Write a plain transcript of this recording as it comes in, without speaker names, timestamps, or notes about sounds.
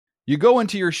You go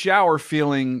into your shower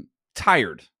feeling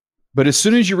tired, but as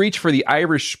soon as you reach for the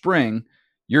Irish Spring,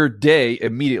 your day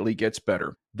immediately gets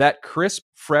better. That crisp,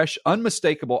 fresh,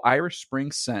 unmistakable Irish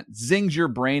Spring scent zings your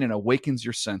brain and awakens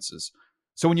your senses.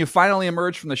 So when you finally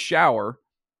emerge from the shower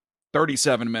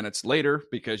 37 minutes later,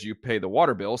 because you pay the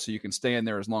water bill so you can stay in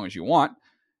there as long as you want,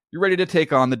 you're ready to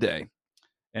take on the day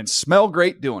and smell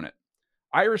great doing it.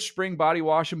 Irish Spring Body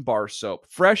Wash and Bar Soap.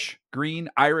 Fresh, green,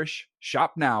 Irish.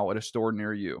 Shop now at a store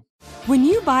near you. When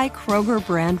you buy Kroger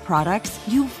brand products,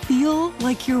 you feel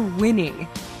like you're winning.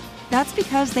 That's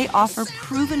because they offer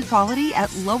proven quality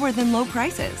at lower than low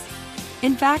prices.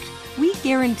 In fact, we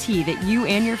guarantee that you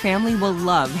and your family will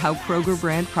love how Kroger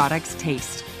brand products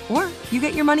taste, or you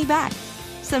get your money back.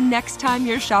 So next time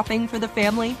you're shopping for the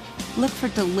family, look for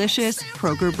delicious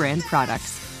Kroger brand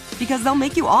products, because they'll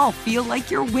make you all feel like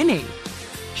you're winning.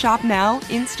 Shop now,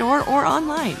 in-store, or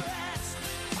online.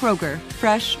 Kroger,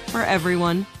 fresh for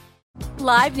everyone.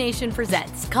 Live Nation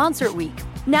presents Concert Week.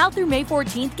 Now through May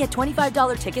 14th, get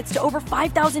 $25 tickets to over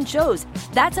 5,000 shows.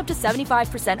 That's up to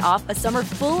 75% off a summer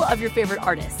full of your favorite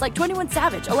artists like 21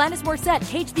 Savage, Alanis Morissette,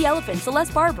 Cage the Elephant,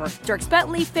 Celeste Barber, Dierks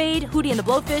Bentley, Fade, Hootie and the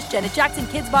Blowfish, Janet Jackson,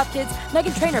 Kidz Bop Kids,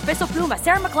 Meghan Trainor, Bissell Pluma,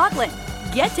 Sarah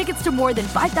McLachlan. Get tickets to more than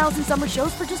 5,000 summer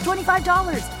shows for just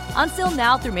 $25. Until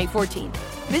now through May 14th.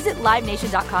 Visit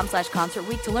LiveNation.com/Concert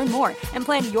Week to learn more and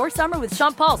plan your summer with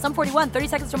Sean Paul, Sum 41, 30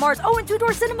 Seconds to Mars, and Two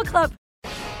Door Cinema Club.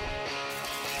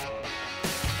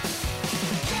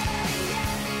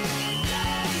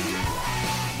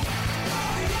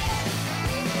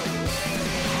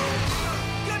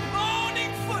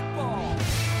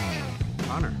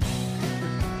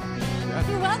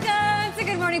 Welcome to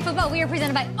Good Morning Football. We are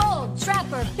presented by Old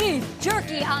Trapper Beef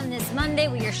Jerky on this Monday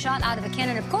with your shot out of a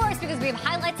cannon, of course, because we have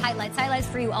highlights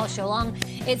for you all show long.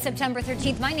 It's September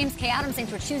 13th. My name's Kay Adams.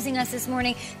 Thanks for choosing us this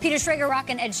morning. Peter Schrager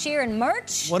rocking Ed Sheeran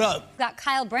merch. What up? We've got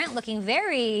Kyle Brandt looking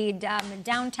very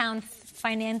downtown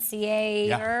financier.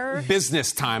 Yeah.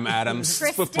 Business time, Adams.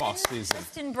 Tristan, football season.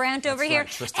 Tristan Brandt over here.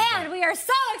 Tristan and Brandt. we are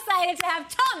so excited to have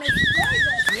Thomas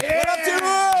Davis. Yeah. What up,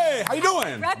 T-Roy? How you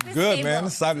doing? Breakfast Good, table. man.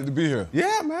 Excited to be here.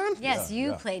 Yeah, man. Yes,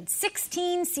 you played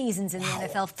 16 seasons in the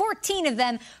NFL, 14 of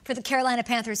them for the Carolina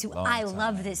Panthers, who I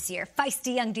love this year.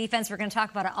 Feisty young defense. We're going to talk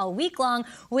about it all week long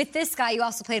with this guy. You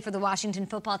also played for the Washington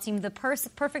football team, the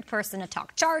perfect person to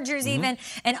talk Chargers even,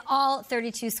 and all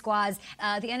 32 squads.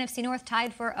 The NFC North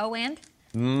tied for O&?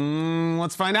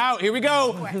 Let's find out. Here we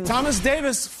go. Thomas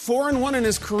Davis, 4-1 in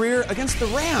his career against the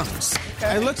Rams.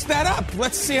 I looked that up.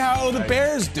 Let's see how the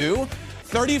Bears do.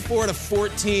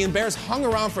 34-14. Bears hung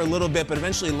around for a little bit, but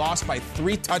eventually lost by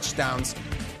 3 touchdowns.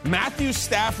 Matthew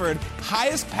Stafford,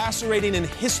 highest passer rating in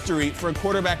history for a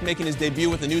quarterback making his debut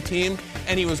with a new team,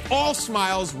 and he was all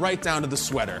smiles right down to the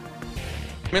sweater.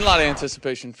 I mean, a lot of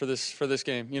anticipation for this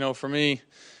game. You know, for me,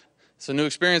 it's a new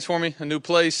experience for me, a new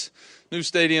place, new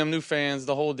stadium, new fans,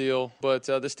 the whole deal. But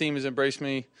this team has embraced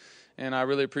me, and I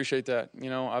really appreciate that. You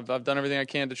know, I've done everything I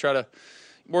can to try to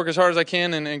work as hard as I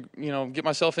can and you know, get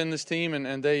myself in this team.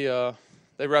 And they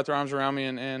wrapped their arms around me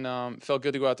and felt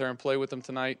good to go out there and play with them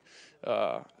tonight.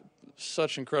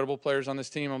 Such incredible players on this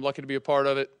team. I'm lucky to be a part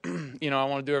of it. You know, I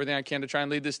want to do everything I can to try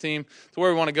and lead this team to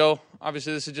where we want to go.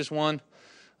 Obviously, this is just one.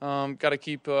 Got to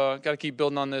keep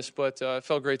building on this, but it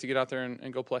felt great to get out there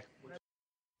and go play.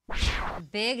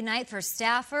 Big night for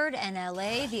Stafford and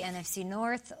L.A. The NFC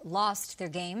North lost their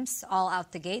games all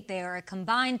out the gate. They are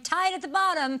combined tied at the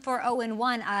bottom for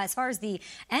 0-1. As far as the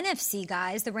NFC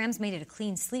guys, the Rams made it a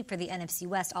clean sweep for the NFC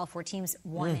West. All 4 teams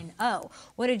 1-0.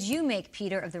 What did you make,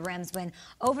 Peter, of the Rams win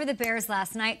over the Bears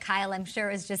last night? Kyle, I'm sure,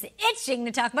 is just itching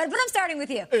to talk about it, but I'm starting with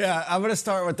you. Yeah, I'm going to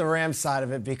start with the Rams side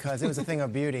of it because it was a thing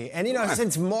of beauty. And, you know,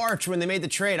 since March when they made the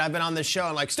trade, I've been on this show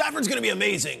and like, Stafford's going to be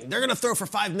amazing. They're going to throw for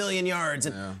 5 million yards.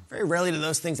 And very rarely do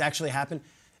those things actually happen.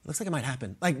 It looks like it might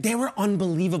happen. Like, they were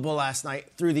unbelievable last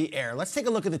night through the air. Let's take a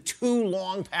look at the 2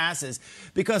 long passes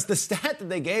because the stat that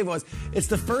they gave was it's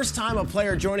the first time a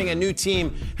player joining a new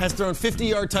team has thrown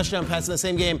 50-yard touchdown passes in the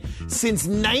same game since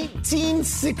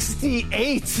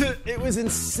 1968. It was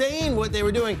insane what they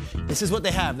were doing. This is what they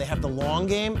have. They have the long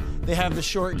game. They have the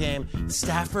short game.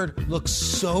 Stafford looks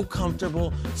so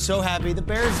comfortable, so happy. The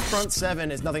Bears' front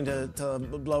 7 is nothing to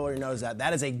blow your nose at.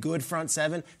 That is a good front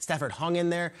 7. Stafford hung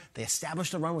in there. They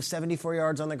established a run with 74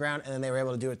 yards on the ground, and then they were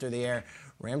able to do it through the air.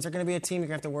 Rams are going to be a team you're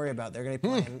going to have to worry about. They're going to be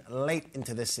playing late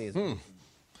into this season.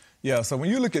 Yeah, so when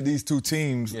you look at these 2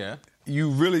 teams, you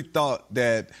really thought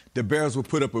that the Bears would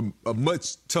put up a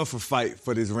much tougher fight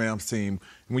for this Rams team.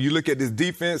 When you look at this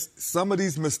defense, some of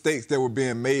these mistakes that were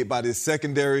being made by this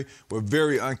secondary were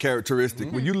very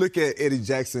uncharacteristic. When you look at Eddie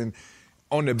Jackson,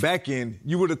 on the back end,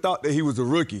 you would have thought that he was a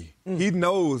rookie. He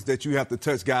knows that you have to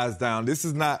touch guys down. This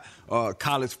is not a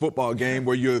college football game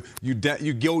where you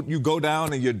go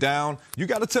down and you're down. You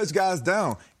got to touch guys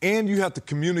down, and you have to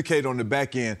communicate on the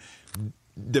back end.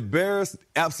 The Bears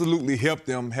absolutely helped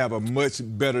them have a much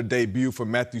better debut for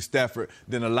Matthew Stafford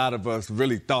than a lot of us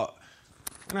really thought.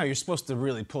 No, you're supposed to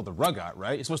really pull the rug out,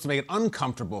 right? You're supposed to make it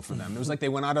uncomfortable for them. It was like they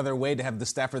went out of their way to have the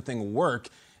Stafford thing work.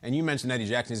 And you mentioned Eddie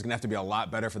Jackson. He's going to have to be a lot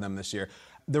better for them this year.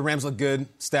 The Rams look good.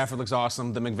 Stafford looks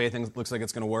awesome. The McVay thing looks like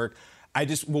it's going to work.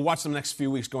 We'll watch them the next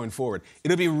few weeks going forward.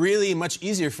 It'll be really much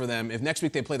easier for them if next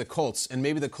week they play the Colts, and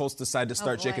maybe the Colts decide to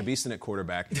start Jacob Eason at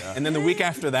quarterback. Yeah. And then the week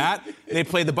after that, they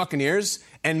play the Buccaneers,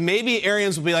 and maybe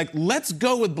Arians will be like, let's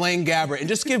go with Blaine Gabbert and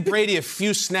just give Brady a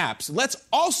few snaps. Let's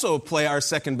also play our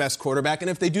second-best quarterback, and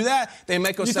if they do that, they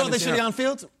might go 17-0. You thought they should be on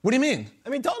field? What do you mean? I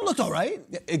mean, Dalton looked all right.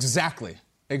 Exactly.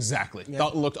 Yeah.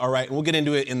 Dalton looked all right, and we'll get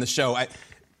into it in the show.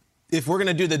 If we're going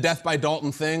to do the death by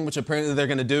Dalton thing, which apparently they're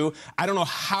going to do, I don't know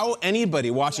how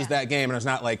anybody watches that game and is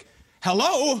not like,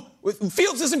 hello?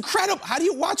 Fields is incredible. How do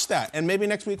you watch that? And maybe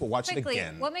next week we'll watch it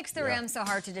again. What makes the Rams so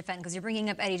hard to defend? Because you're bringing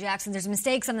up Eddie Jackson. There's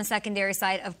mistakes on the secondary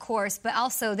side, of course, but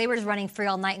also they were just running free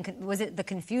all night. And was it the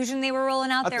confusion they were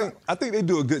rolling out there? I think they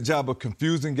do a good job of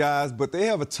confusing guys, but they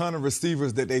have a ton of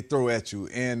receivers that they throw at you.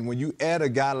 And when you add a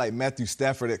guy like Matthew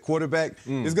Stafford at quarterback,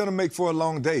 it's going to make for a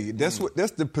long day. That's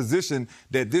the position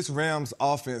that this Rams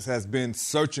offense has been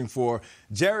searching for.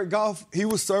 Jared Goff, he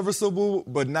was serviceable,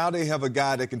 but now they have a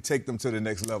guy that can take them to the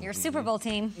next level. Your Super Bowl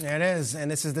team. There it is.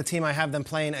 And this is the team I have them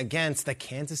playing against, the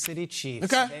Kansas City Chiefs.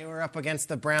 Okay. They were up against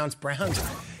the Browns. Browns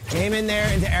came in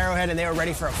there into Arrowhead, and they were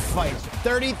ready for a fight.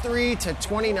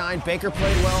 33-29. Baker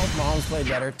played well. Mahomes played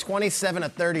better.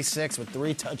 27-36 with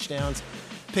 3 touchdowns.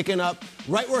 Picking up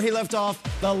right where he left off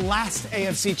the last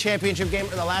AFC Championship game,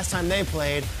 or the last time they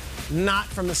played. Not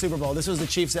from the Super Bowl. This was the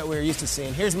Chiefs that we were used to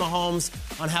seeing. Here's Mahomes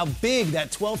on how big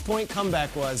that 12-point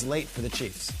comeback was late for the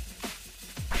Chiefs.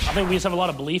 I think we just have a lot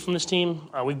of belief in this team.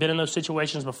 We've been in those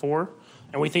situations before,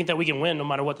 and we think that we can win no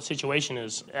matter what the situation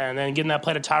is. And then getting that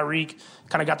play to Tyreek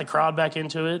kind of got the crowd back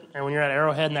into it. And when you're at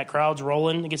Arrowhead and that crowd's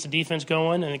rolling, it gets the defense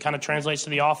going, and it kind of translates to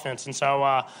the offense. And so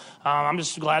I'm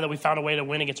just glad that we found a way to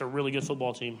win against a really good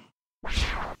football team.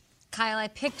 Kyle, I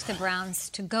picked the Browns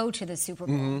to go to the Super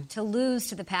Bowl, to lose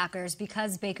to the Packers,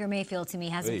 because Baker Mayfield, to me,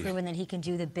 hasn't proven that he can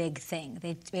do the big thing.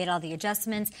 They've made all the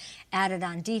adjustments, added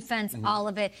on defense, all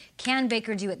of it. Can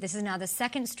Baker do it? This is now the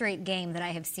second straight game that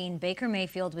I have seen Baker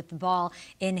Mayfield with the ball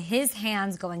in his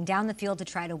hands going down the field to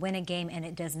try to win a game, and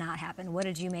it does not happen. What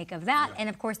did you make of that? And,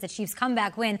 of course, the Chiefs'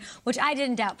 comeback win, which I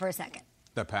didn't doubt for a second.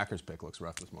 That Packers pick looks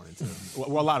rough this morning, too.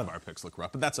 Well, a lot of our picks look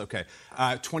rough, but that's okay.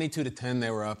 22-10, they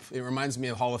were up. It reminds me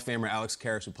of Hall of Famer Alex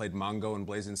Karras, who played Mongo in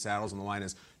Blazing Saddles, and the line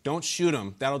is, don't shoot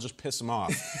him. That'll just piss him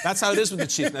off. That's how it is with the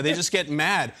Chiefs. Now, they just get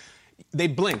mad. They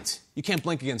blinked. You can't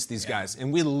blink against these guys.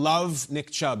 And we love Nick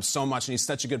Chubb so much, and he's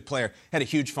such a good player. Had a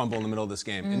huge fumble in the middle of this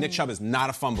game. And Nick Chubb is not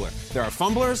a fumbler. There are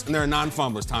fumblers and there are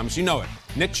non-fumblers, Thomas. You know it.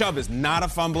 Nick Chubb is not a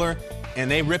fumbler,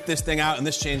 and they ripped this thing out, and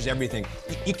this changed everything.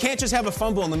 You can't just have a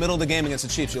fumble in the middle of the game against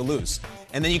the Chiefs. You'll lose.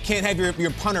 And then you can't have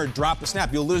your punter drop the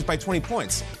snap. You'll lose by 20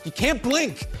 points. You can't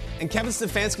blink. And Kevin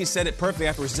Stefanski said it perfectly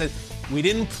afterwards. He said, we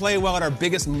didn't play well at our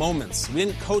biggest moments. We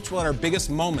didn't coach well at our biggest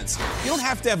moments. You don't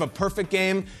have to have a perfect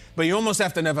game, but you almost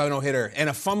have to have a no-hitter. And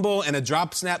a fumble and a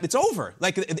drop snap, it's over.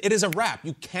 Like, it is a wrap.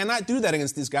 You cannot do that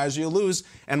against these guys or you'll lose.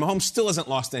 And Mahomes still hasn't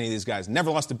lost any of these guys.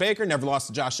 Never lost to Baker, never lost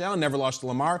to Josh Allen, never lost to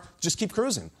Lamar. Just keep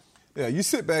cruising. Yeah, you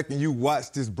sit back and you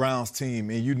watch this Browns team,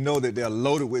 and you know that they're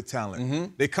loaded with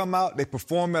talent. They come out, they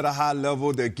perform at a high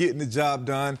level, they're getting the job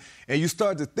done, and you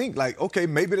start to think like, okay,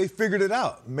 maybe they figured it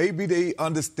out. Maybe they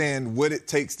understand what it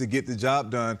takes to get the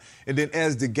job done. And then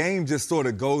as the game just sort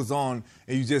of goes on,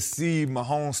 and you just see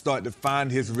Mahomes start to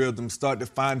find his rhythm, start to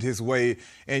find his way,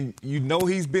 and you know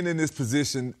he's been in this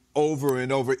position over and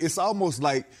over. It's almost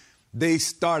like they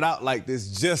start out like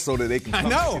this just so that they can come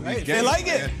back in these games. They like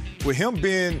it. With him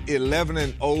being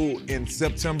 11-0 in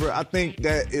September, I think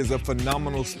that is a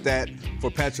phenomenal stat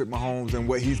for Patrick Mahomes and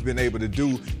what he's been able to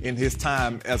do in his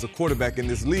time as a quarterback in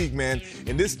this league, man.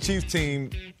 And this Chiefs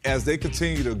team, as they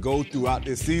continue to go throughout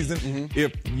this season,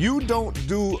 if you don't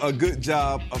do a good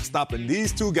job of stopping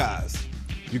these two guys,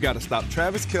 you got to stop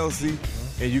Travis Kelce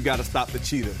and you got to stop the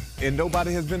cheetah. And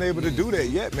nobody has been able to do that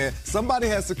yet, man. Somebody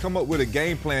has to come up with a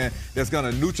game plan that's going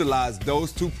to neutralize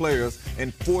those two players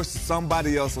and force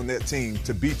somebody else on that team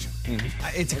to beat you.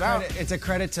 It's a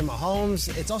credit to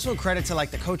Mahomes. It's also a credit to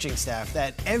the coaching staff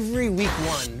that every week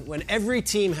one, when every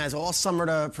team has all summer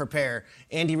to prepare,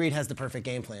 Andy Reid has the perfect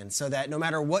game plan so that no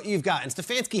matter what you've got, and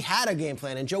Stefanski had a game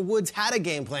plan and Joe Woods had a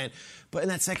game plan, but in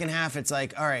that second half, it's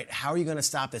like, all right, how are you going to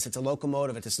stop this? It's a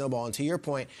locomotive, it's a snowball. And to your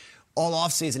point, all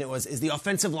offseason it was, is the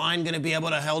offensive line going to be able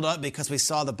to hold up because we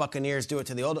saw the Buccaneers do it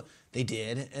to the old? They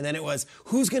did. And then it was,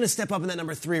 who's going to step up in that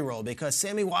number 3 role because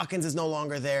Sammy Watkins is no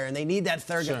longer there and they need that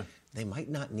third guy. They might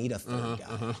not need a third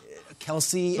guy.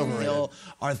 Kelsey and Hill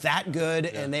are that good,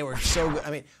 and they were so good.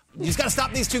 I mean, you just got to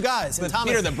stop these two guys. But Thomas,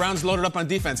 Peter, the Browns loaded up on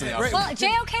defense in the offense. Well,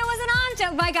 JOK wasn't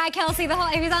on my guy Kelsey. He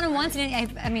was on him once, and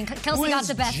Kelsey got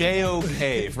the best.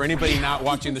 JOK, for anybody not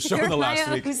watching the show the last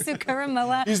week. He's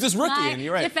this rookie, and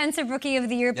you're right. Defensive Rookie of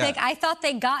the Year pick. I thought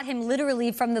they got him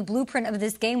literally from the blueprint of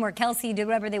this game where Kelsey did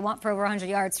whatever they want for over 100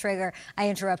 yards. Traeger, I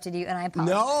interrupted you, and I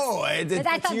apologize. No, I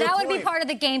thought that would be part of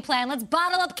the game plan. Let's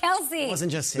bottle up Kelsey. It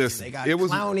wasn't just him. They got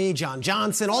Clowney, John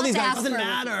Johnson, all these guys. It doesn't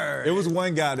matter. It was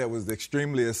one guy that was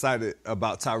extremely excited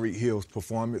about Tyreek Hill's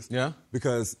performance. Yeah.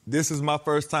 Because this is my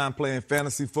first time playing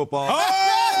fantasy football.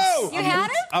 Oh! You had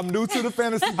him? I'm new to the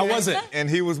fantasy game. How was it? And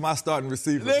he was my starting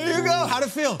receiver. There you go. How'd it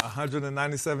feel?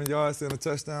 197 yards and a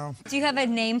touchdown. Do you have a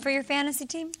name for your fantasy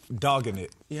team? Dogging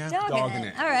it. Yeah. Dogging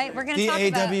it. All right, we're going to talk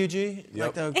about DAWG? Yep.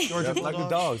 Like the Georgia like the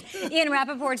dogs. Ian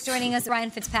Rappaport's joining us.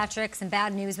 Ryan Fitzpatrick, some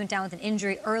bad news, went down with an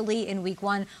injury early in week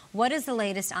 1. What is the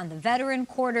latest on the veteran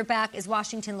quarterback? Is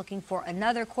Washington looking for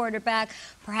another quarterback,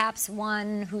 perhaps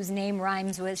one whose name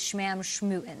rhymes with Shmam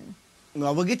Shmootin?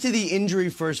 Well, we'll get to the injury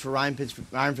first for Ryan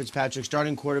Fitzpatrick,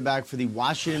 starting quarterback for the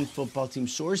Washington football team.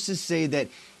 Sources say that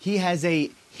he has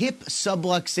a hip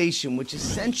subluxation, which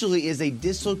essentially is a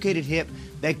dislocated hip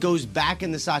that goes back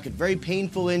in the socket. Very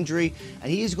painful injury, and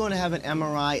he is going to have an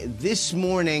MRI this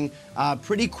morning,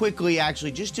 pretty quickly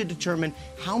actually, just to determine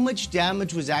how much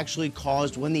damage was actually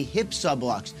caused when the hip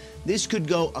subluxed. This could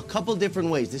go a couple different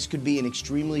ways. This could be an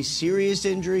extremely serious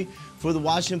injury for the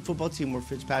Washington football team where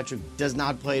Fitzpatrick does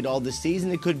not play at all this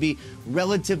season. It could be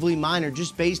relatively minor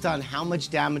just based on how much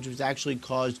damage was actually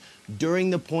caused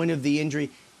during the point of the injury.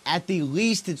 At the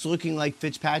least, it's looking like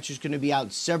Fitzpatrick's going to be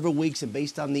out several weeks, and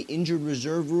based on the injured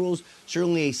reserve rules,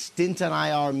 certainly a stint on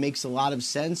IR makes a lot of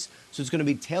sense. So it's going to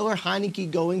be Taylor Heineke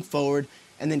going forward,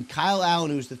 and then Kyle Allen,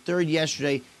 who was the third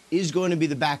yesterday, is going to be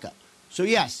the backup. So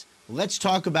yes, let's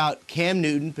talk about Cam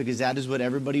Newton, because that is what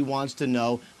everybody wants to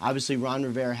know. Obviously, Ron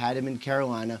Rivera had him in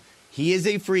Carolina. He is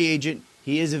a free agent.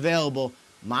 He is available.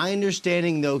 My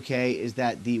understanding, though, Kay, is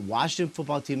that the Washington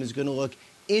football team is going to look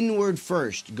inward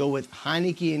first. Go with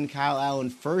Heineke and Kyle Allen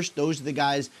first. Those are the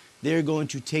guys they're going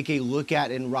to take a look at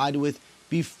and ride with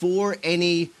before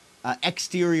any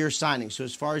exterior signing. So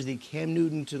as far as the Cam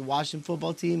Newton to the Washington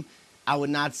football team, I would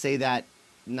not say that,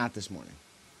 not this morning.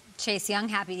 Chase Young,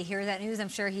 happy to hear that news. I'm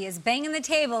sure he is banging the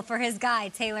table for his guy,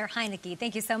 Taylor Heineke.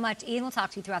 Thank you so much, Ian. We'll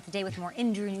talk to you throughout the day with more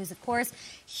injury news, of course.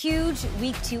 Huge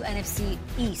Week 2 NFC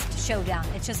East showdown.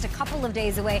 It's just a couple of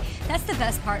days away. That's the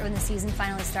best part when the season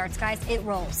finally starts, guys. It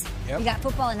rolls. Yep. We got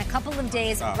football in a couple of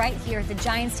days right here. The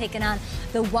Giants taking on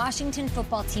the Washington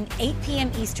football team, 8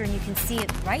 p.m. Eastern. You can see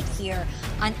it right here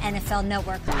on NFL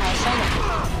Network. I'll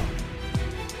show you.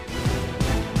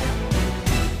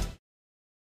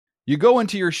 You go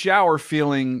into your shower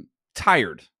feeling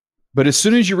tired, but as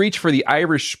soon as you reach for the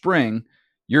Irish Spring,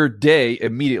 your day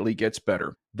immediately gets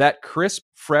better. That crisp,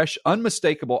 fresh,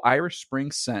 unmistakable Irish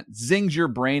Spring scent zings your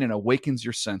brain and awakens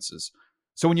your senses.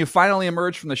 So when you finally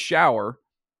emerge from the shower,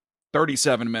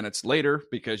 37 minutes later,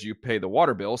 because you pay the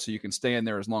water bill so you can stay in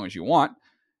there as long as you want,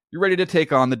 you're ready to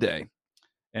take on the day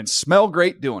and smell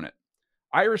great doing it.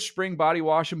 Irish Spring Body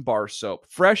Wash and Bar Soap.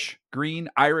 Fresh, green,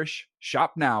 Irish.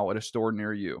 Shop now at a store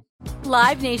near you.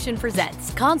 Live Nation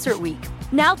presents Concert Week.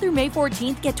 Now through May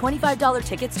 14th, get $25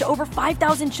 tickets to over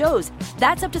 5,000 shows.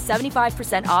 That's up to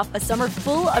 75% off a summer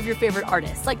full of your favorite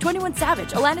artists like 21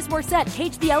 Savage, Alanis Morissette,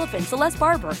 Cage the Elephant, Celeste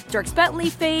Barber, Dierks Bentley,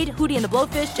 Fade, Hootie and the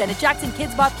Blowfish, Janet Jackson,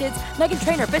 Kids Bop Kids, Meghan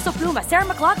Trainor, Bissell Pluma, Sarah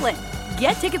McLachlan.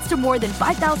 Get tickets to more than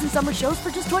 5,000 summer shows for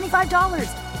just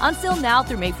 $25. On sale now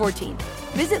through May 14th.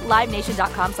 Visit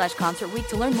LiveNation.com/Concert Week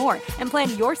to learn more and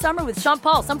plan your summer with Sean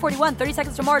Paul, Sum 41, 30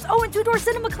 Seconds to Mars, and Two Door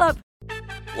Cinema Club.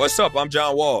 What's up? I'm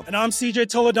John Wall. And I'm CJ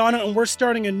Toledano, and we're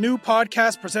starting a new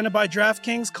podcast presented by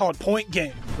DraftKings called Point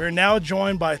Game. We're now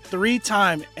joined by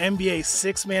 3-time NBA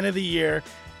Sixth Man of the Year,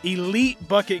 elite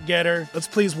bucket getter. Let's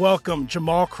please welcome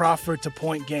Jamal Crawford to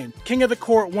Point Game. King of the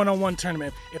Court one-on-one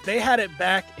tournament. If they had it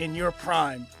back in your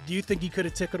prime, do you think you could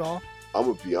have took it all? I'm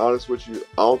going to be honest with you.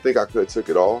 I don't think I could have took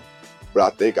it all, but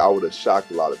I think I would have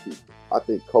shocked a lot of people. I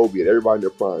think Kobe and everybody in their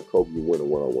prime, Kobe would win a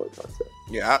one-on-one contest.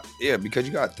 Yeah, because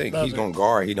you got to think, he's going to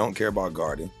guard. He don't care about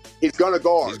guarding. He's going to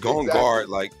guard. He's going to guard.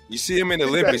 Like, you see him in the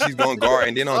Olympics, he's going to guard.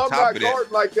 And then on top of that. I'm not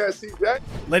guarding like that, CJ.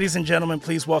 Ladies and gentlemen,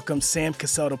 please welcome Sam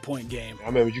Cassell to Point Game. I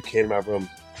remember you came to my room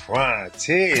crying,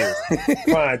 tears,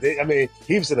 crying. I mean,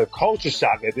 he was in a culture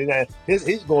shock.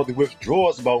 He's going through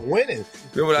withdrawals about winning.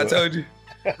 Remember what I told you?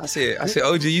 I said,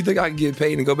 OG, you think I can get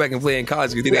paid and go back and play in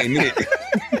college because it ain't it?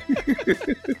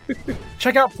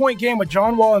 Check out Point Game with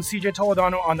John Wall and CJ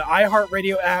Toledano on the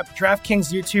iHeartRadio app,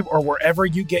 DraftKings YouTube, or wherever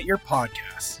you get your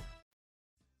podcasts.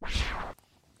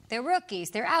 They're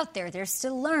rookies. They're out there. They're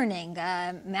still learning.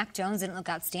 Mac Jones didn't look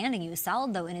outstanding. He was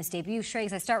solid, though, in his debut.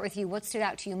 Shregs, I start with you. What stood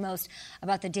out to you most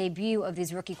about the debut of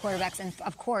these rookie quarterbacks? And,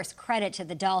 of course, credit to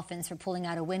the Dolphins for pulling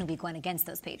out a win week one against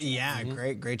those Patriots. Yeah,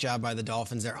 great job by the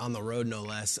Dolphins. They're on the road, no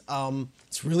less.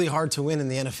 It's really hard to win in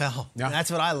the NFL. Yeah. That's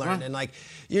what I learned. Yeah. And, like,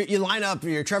 you line up,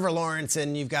 you're Trevor Lawrence,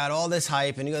 and you've got all this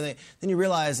hype, and you go, then you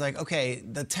realize, like, okay,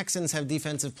 the Texans have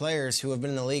defensive players who have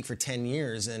been in the league for 10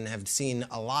 years and have seen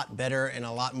a lot better and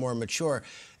a lot more mature,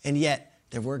 and yet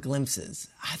there were glimpses.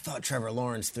 I thought Trevor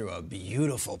Lawrence threw a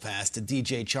beautiful pass to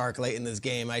DJ Chark late in this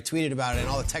game. I tweeted about it, and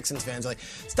all the Texans fans are like,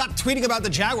 stop tweeting about the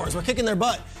Jaguars. We're kicking their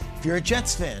butt. If you're a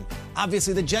Jets fan,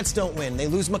 obviously the Jets don't win. They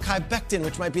lose Mekhi Becton,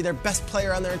 which might be their best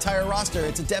player on their entire roster.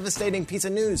 It's a devastating piece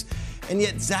of news. And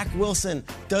yet Zach Wilson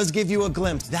does give you a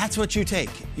glimpse. That's what you take.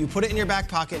 You put it in your back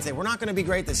pocket and say, we're not going to be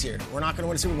great this year. We're not going to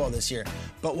win a Super Bowl this year.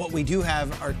 But what we do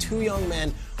have are two young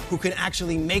men who can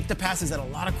actually make the passes that a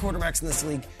lot of quarterbacks in this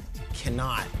league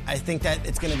cannot. I think that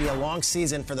it's going to be a long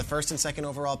season for the first and second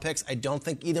overall picks. I don't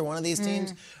think either one of these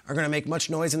teams are going to make much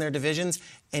noise in their divisions,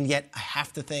 and yet I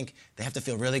have to think they have to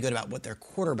feel really good about what their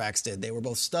quarterbacks did. They were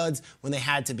both studs when they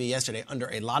had to be yesterday under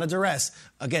a lot of duress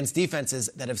against defenses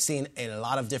that have seen a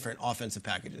lot of different offensive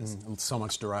packages. So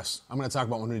much duress. I'm going to talk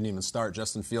about one who didn't even start.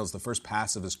 Justin Fields, the first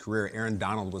pass of his career. Aaron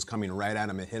Donald was coming right at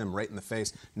him and hit him right in the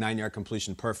face. 9-yard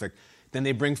completion, perfect. Then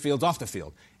they bring Fields off the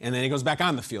field, and then he goes back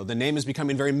on the field. The name is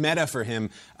becoming very meta for him.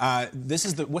 This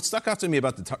is what stuck out to me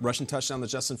about the Russian touchdown that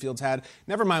Justin Fields had.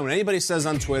 Never mind what anybody says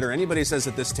on Twitter, anybody says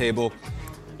at this table.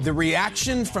 The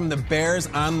reaction from the Bears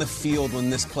on the field when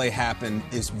this play happened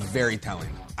is very telling.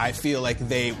 I feel like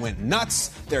they went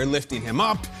nuts. They're lifting him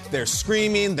up. They're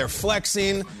screaming. They're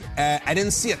flexing. I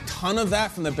didn't see a ton of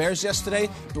that from the Bears yesterday,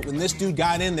 but when this dude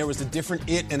got in, there was a different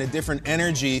it and a different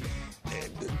energy.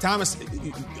 Thomas,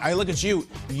 I look at you.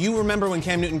 You remember when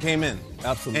Cam Newton came in.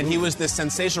 Absolutely. And he was this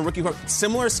sensational rookie.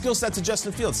 Similar skill set to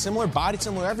Justin Fields. Similar body,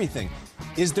 similar everything.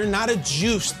 Is there not a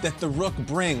juice that the Rook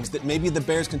brings that maybe the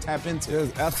Bears can tap into?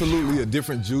 There's absolutely a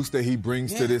different juice that he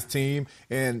brings to this team.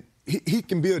 And he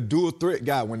can be a dual threat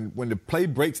guy. When the play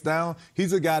breaks down,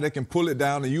 he's a guy that can pull it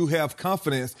down, and you have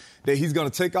confidence that he's going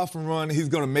to take off and run, and he's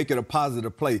going to make it a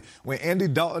positive play. When Andy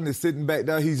Dalton is sitting back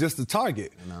there, he's just a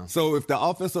target. So if the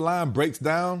offensive line breaks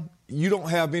down, you don't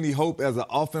have any hope as an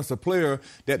offensive player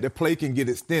that the play can get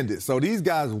extended. So these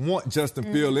guys want Justin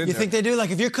Fields in there. You think they do? Like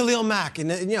if you're Khalil Mack and,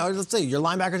 let's say your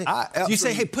linebacker, do you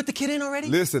say, hey, put the kid in already?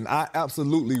 Listen, I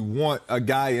absolutely want a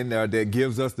guy in there that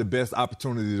gives us the best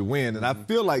opportunity to win. And I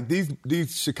feel like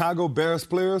these Chicago Bears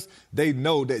players, they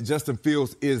know that Justin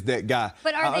Fields is that guy.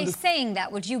 But are they saying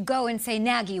that? Would you go and say,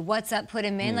 Nagy, what's up, put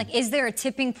him in? Like, is there a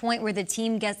tipping point where the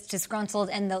team gets disgruntled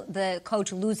and the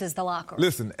coach loses the locker room?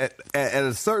 Listen, at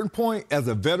a certain point, as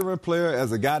a veteran player,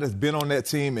 as a guy that's been on that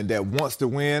team and that wants to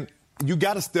win, you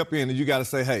got to step in and you got to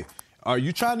say, hey, are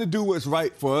you trying to do what's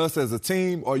right for us as a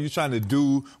team, or are you trying to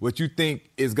do what you think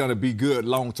is going to be good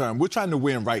long term? We're trying to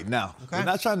win right now. Okay. We're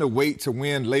not trying to wait to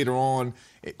win later on,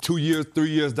 2 years, 3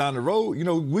 years down the road. You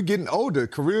know, we're getting older.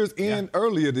 Careers end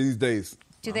earlier these days.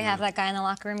 Do they have that guy in the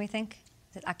locker room, you think?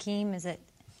 Is it Akeem? Is it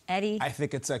Eddie? I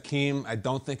think it's Akeem. I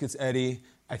don't think it's Eddie.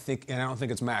 I don't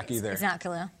think it's Mac either. It's not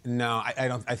Khalil. No, I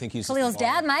don't. I think he's Khalil's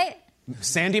dad might.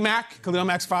 Sandy Mack, Khalil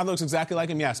Mack's father, looks exactly like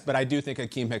him. Yes, but I do think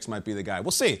Akeem Hicks might be the guy.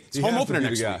 We'll see. It's home opener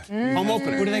next week. Home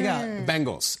opener. Who do they got?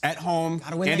 Bengals at home.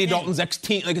 Andy Dalton's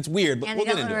ex-team. Like, it's weird, but we'll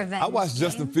get into it. I watched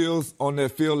Justin Fields on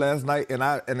that field last night,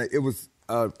 and it was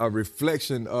a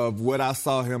reflection of what I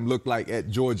saw him look like at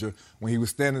Georgia when he was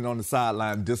standing on the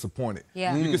sideline disappointed.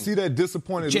 Yeah. You can see that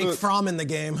disappointed Jake look. Fromm in the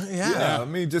game. Yeah, I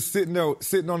mean, just sitting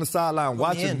on the sideline,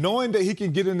 watching, knowing that he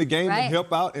can get in the game and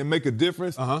help out and make a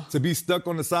difference. To be stuck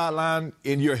on the sideline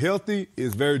and you're healthy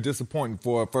is very disappointing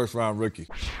for a first-round rookie.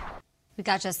 We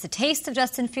got just a taste of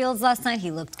Justin Fields last night.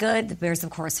 He looked good. The Bears,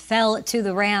 of course, fell to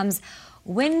the Rams.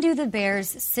 When do the Bears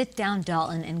sit down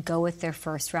Dalton and go with their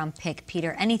first-round pick?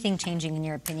 Peter, anything changing in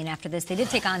your opinion after this? They did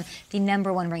take on the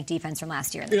number 1 ranked defense from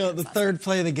last year. The third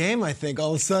play of the game, I think, all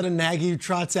of a sudden Nagy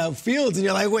trots out Fields, and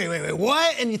you're like, wait,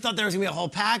 what? And you thought there was going to be a whole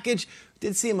package.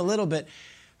 Did see him a little bit.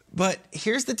 But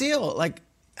here's the deal. Like,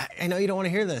 I know you don't want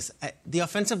to hear this. The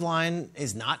offensive line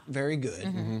is not very good.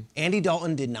 Mm-hmm. Andy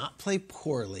Dalton did not play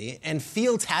poorly, and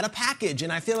Fields had a package.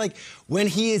 And I feel like when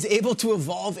he is able to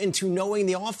evolve into knowing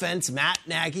the offense, Matt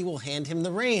Nagy will hand him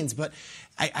the reins. But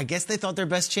I guess they thought their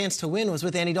best chance to win was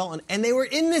with Andy Dalton, and they were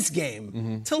in this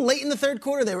game. Till late in the third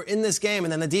quarter, they were in this game,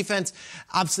 and then the defense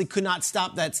obviously could not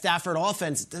stop that Stafford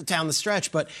offense down the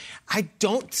stretch. But I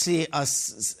don't see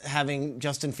us having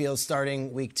Justin Fields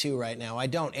starting week 2 right now. I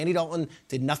don't. Andy Dalton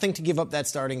did nothing to give up that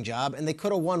starting job, and they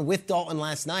could have won with Dalton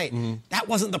last night. That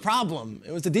wasn't the problem.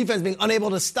 It was the defense being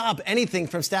unable to stop anything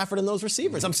from Stafford and those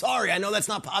receivers. I'm sorry. I know that's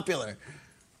not popular.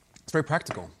 It's very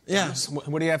practical. Yeah.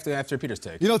 What do you have after Peter's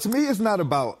take? To me, it's not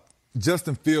about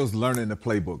Justin Fields learning the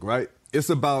playbook, right? It's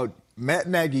about Matt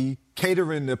Nagy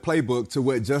catering the playbook to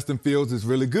what Justin Fields is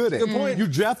really good at. Good point. You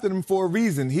drafted him for a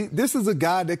reason. This is a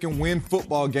guy that can win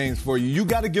football games for you. You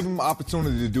got to give him an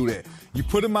opportunity to do that. You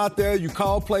put him out there, you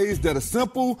call plays that are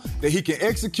simple, that he can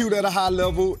execute at a high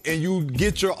level, and you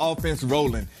get your offense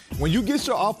rolling. When you get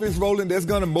your offense rolling, that's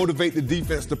going to motivate the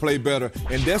defense to play better,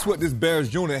 and that's what this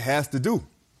Bears unit has to do.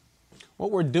 What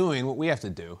we have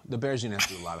to do, the Bears unit has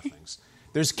to do a lot of things.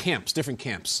 There's camps, different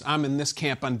camps. I'm in this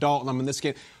camp on Dalton, I'm in this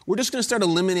camp. We're just going to start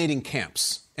eliminating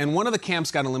camps. And one of the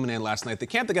camps got eliminated last night. The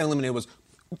camp that got eliminated was,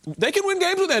 they can win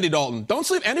games with Andy Dalton. Don't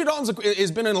sleep. Andy Dalton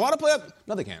has been in a lot of playoffs.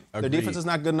 No, they can't. Agreed. Their defense is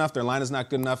not good enough. Their line is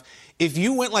not good enough. If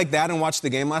you went like that and watched the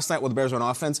game last night with the Bears on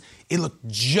offense, it looked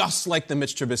just like the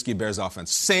Mitch Trubisky Bears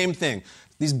offense. Same thing.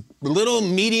 These little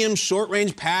medium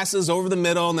short-range passes over the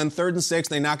middle, and then 3rd and 6,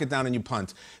 they knock it down and you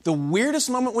punt. The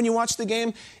weirdest moment when you watch the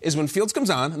game is when Fields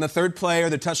comes on in the third play or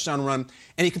the touchdown run,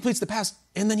 and he completes the pass,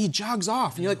 and then he jogs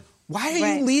off. And you're like, why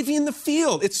are you leaving the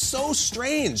field? It's so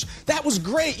strange. That was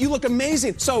great. You look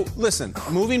amazing. So, listen,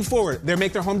 moving forward, they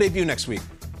make their home debut next week.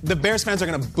 The Bears fans are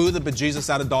going to boo the bejesus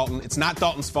out of Dalton. It's not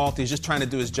Dalton's fault. He's just trying to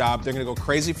do his job. They're going to go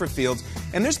crazy for Fields.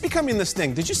 And there's becoming this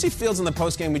thing. Did you see Fields in the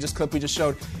postgame we just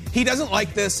showed? He doesn't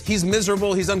like this. He's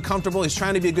miserable. He's uncomfortable. He's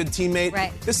trying to be a good teammate.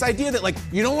 Right. This idea that,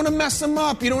 you don't want to mess him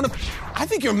up. You don't want to. I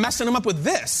think you're messing him up with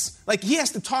this. He has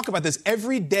to talk about this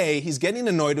every day. He's getting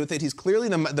annoyed with it. He's clearly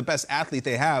the best athlete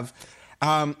they have.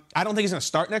 I don't think he's going to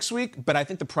start next week, but I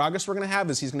think the progress we're going to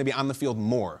have is he's going to be on the field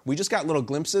more. We just got little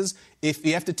glimpses. If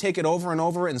you have to take it over and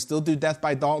over and still do death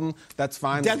by Dalton, that's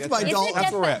fine. Death by Dalton.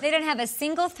 That's where we're at. They didn't have a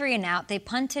single 3 and out. They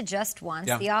punted just once.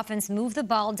 Yeah. The offense moved the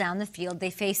ball down the field.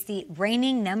 They faced the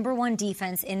reigning number 1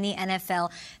 defense in the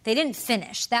NFL. They didn't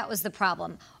finish. That was the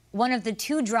problem. One of the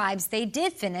 2 drives they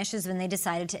did finish is when they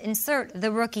decided to insert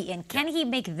the rookie in. Can he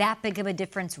make that big of a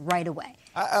difference right away?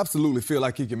 I absolutely feel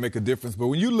like he can make a difference. But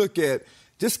when you look at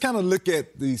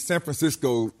the San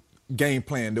Francisco game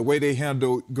plan, the way they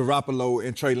handled Garoppolo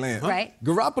and Trey Lance. Right.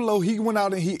 Garoppolo, he went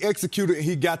out and he executed and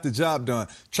he got the job done.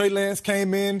 Trey Lance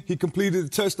came in, he completed the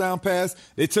touchdown pass.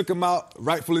 They took him out,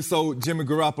 rightfully so. Jimmy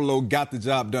Garoppolo got the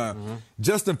job done.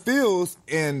 Justin Fields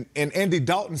and Andy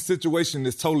Dalton's situation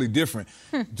is totally different.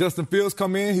 Justin Fields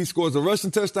come in, he scores a rushing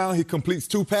touchdown, he completes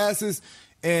 2 passes,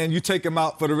 and you take him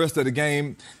out for the rest of the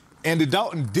game. Andy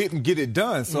Dalton didn't get it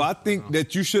done. So I think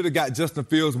that you should have got Justin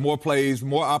Fields more plays,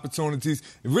 more opportunities,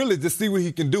 really just see what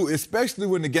he can do, especially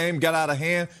when the game got out of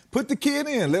hand. Put the kid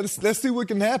in. Let's see what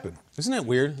can happen. Isn't it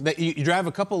weird that you drive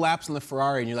a couple laps in the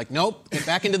Ferrari and you're like, nope, get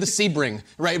back into the Sebring.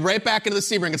 Right back into the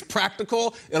Sebring. It's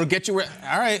practical. It'll get you where.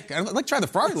 All right, I'd like to try the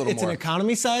Ferrari a little more. It's an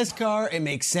economy-sized car. It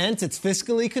makes sense. It's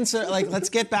fiscally concerned. Let's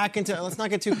get back into it. Let's not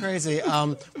get too crazy.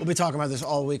 We'll be talking about this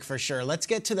all week for sure. Let's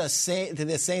get to the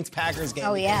Saints-Packers game.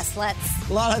 Oh, yes, let's.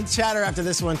 A lot of chatter after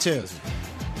this one, too.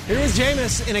 Here is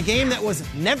Jameis in a game that was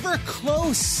never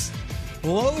close.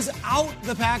 Blows out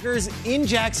the Packers in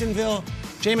Jacksonville.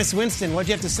 Jameis Winston, what'd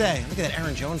you have to say? Look at that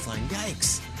Aaron Jones line.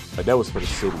 Yikes. That was for the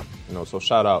city. So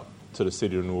shout out to the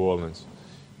city of New Orleans.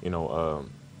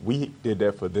 We did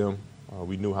that for them.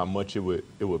 We knew how much it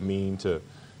would mean to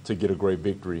get a great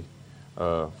victory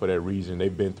for that reason.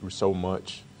 They've been through so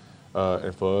much.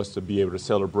 And for us to be able to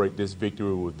celebrate this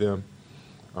victory with them,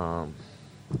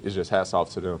 it's just hats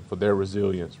off to them for their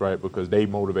resilience, right? Because they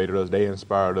motivated us, they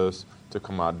inspired us to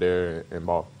come out there and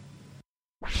ball.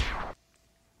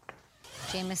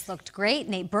 Jameis looked great.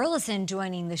 Nate Burleson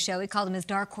joining the show. He called him his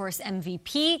dark horse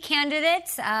MVP candidate.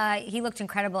 He looked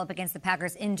incredible up against the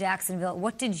Packers in Jacksonville.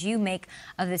 What did you make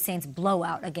of the Saints'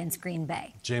 blowout against Green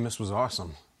Bay? Jameis was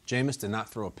awesome. Jameis did not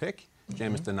throw a pick.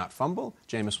 Jameis did not fumble.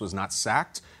 Jameis was not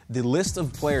sacked. The list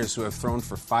of players who have thrown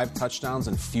for 5 touchdowns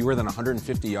and fewer than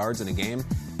 150 yards in a game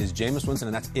is Jameis Winston,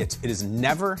 and that's it. It has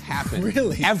never happened.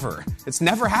 Really? Ever. It's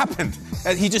never happened.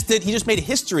 He just made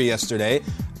history yesterday.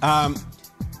 And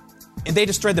they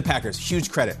destroyed the Packers.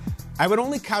 Huge credit. I would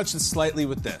only couch this slightly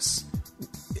with this.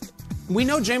 We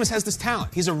know Jameis has this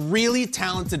talent. He's a really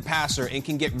talented passer and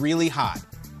can get really hot.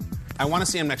 I want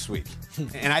to see him next week.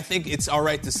 And I think it's all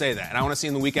right to say that. And I want to see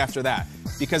him the week after that.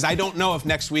 Because I don't know if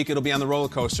next week it'll be on the roller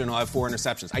coaster and he'll have 4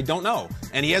 interceptions. I don't know.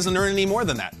 And he hasn't earned any more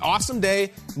than that. Awesome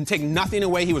day. And take nothing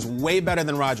away. He was way better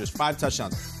than Rodgers. 5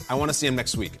 touchdowns. I want to see him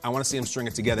next week. I want to see him string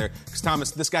it together. Because,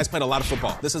 Thomas, this guy's played a lot of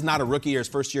football. This is not a rookie or his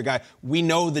first-year guy. We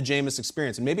know the Jameis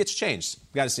experience. And maybe it's changed.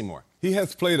 We got to see more. He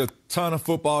has played a ton of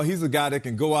football. He's a guy that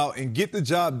can go out and get the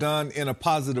job done in a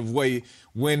positive way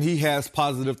when he has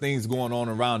positive things going on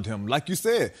around him. Like you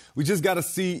said, we just got to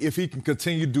see if he can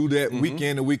continue to do that week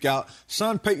in and week out.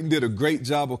 Sean Payton did a great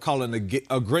job of calling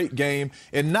a great game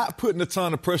and not putting a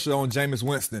ton of pressure on Jameis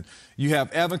Winston. You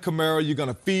have Alvin Kamara. You're going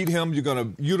to feed him. You're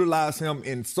going to utilize him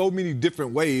in so many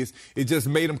different ways. It just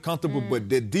made him comfortable. But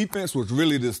the defense was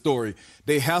really the story.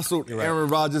 They hassled Aaron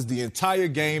Rodgers the entire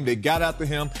game. They got after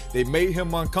him. They made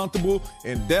him uncomfortable,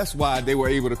 and that's why they were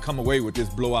able to come away with this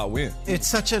blowout win. It's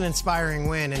such an inspiring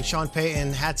win, and Sean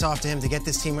Payton, hats off to him to get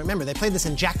this team. Remember, they played this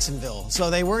in Jacksonville, so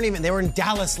they were in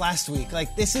Dallas last week.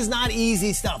 Like, this is not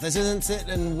easy stuff. This isn't sit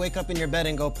and wake up in your bed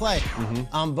and go play.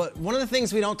 But one of the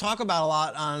things we don't talk about a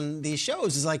lot on these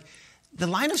shows is, like, the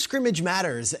line of scrimmage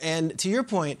matters. And to your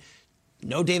point,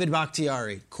 no David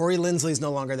Bakhtiari. Corey Linsley's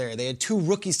no longer there. They had 2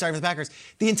 rookies starting for the Packers.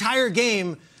 The entire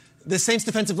game, the Saints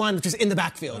defensive line was just in the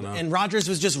backfield. And Rodgers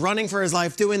was just running for his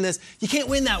life doing this. You can't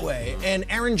win that way. And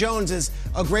Aaron Jones is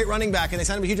a great running back, and they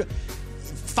signed him a huge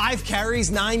 5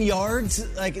 carries, 9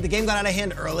 yards. Like, the game got out of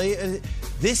hand early.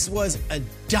 This was a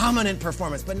dominant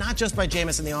performance, but not just by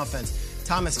Jameis and the offense.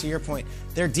 Thomas, to your point,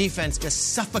 their defense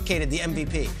just suffocated the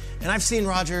MVP. And I've seen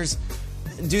Rodgers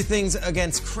do things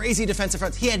against crazy defensive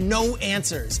fronts. He had no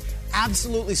answers.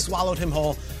 Absolutely swallowed him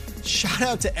whole. Shout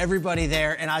out to everybody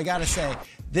there. And I got to say,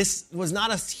 this was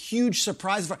not a huge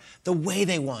surprise. The way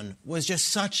they won was just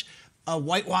such a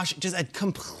whitewash, just a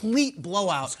complete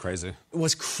blowout. It's crazy. It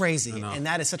was crazy. And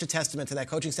that is such a testament to that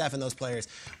coaching staff and those players.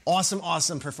 Awesome,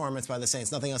 awesome performance by the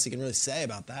Saints. Nothing else you can really say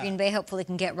about that. Green Bay hopefully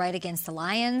can get right against the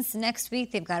Lions next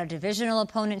week. They've got a divisional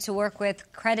opponent to work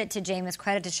with. Credit to Jameis,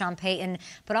 credit to Sean Payton.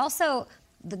 But also,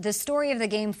 the story of the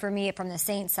game for me from the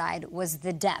Saints side was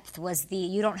the depth,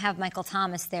 you don't have Michael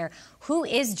Thomas there. Who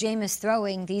is Jameis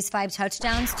throwing these 5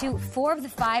 touchdowns to? 4 of the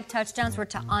 5 touchdowns were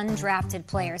to undrafted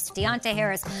players. Deontay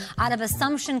Harris out of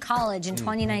Assumption College in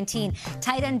 2019.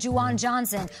 Tight end Juwan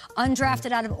Johnson,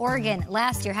 undrafted out of Oregon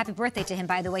last year. Happy birthday to him,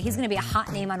 by the way. He's going to be a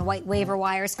hot name on white waiver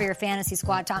wires for your fantasy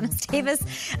squad. Thomas Davis,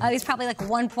 he's probably like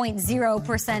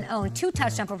 1.0% owned. 2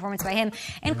 touchdown performance by him.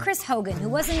 And Chris Hogan, who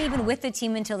wasn't even with the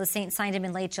team until the Saints signed him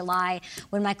in late July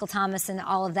when Michael Thomas and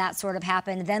all of that sort of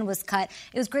happened, then was cut.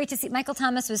 It was great to see. Michael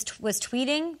Thomas was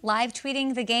tweeting, live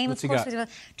tweeting the game. What's of course, he got?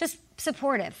 Just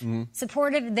supportive.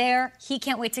 Supportive there. He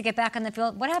can't wait to get back on the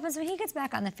field. What happens when he gets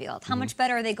back on the field? How much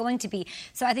better are they going to be?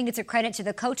 So I think it's a credit to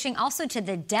the coaching, also to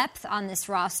the depth on this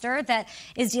roster that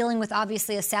is dealing with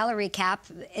obviously a salary cap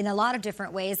in a lot of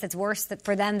different ways that's worse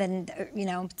for them than,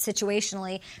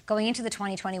 situationally going into the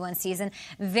 2021 season.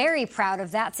 Very proud of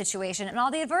that situation and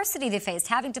all the adversity they faced,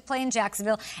 having to play in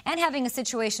Jacksonville and having a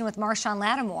situation with Marshawn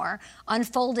Lattimore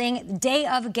unfolding day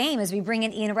of game as we bring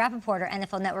in Ian Rappaport, our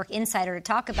NFL Network insider, to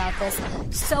talk about this.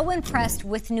 So impressed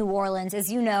with New Orleans.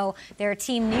 As you know, they're a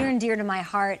team near and dear to my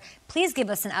heart. Please give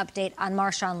us an update on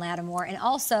Marshawn Lattimore. And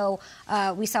also,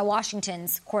 we saw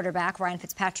Washington's quarterback, Ryan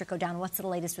Fitzpatrick, go down. What's the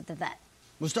latest with the vet?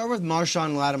 We'll start with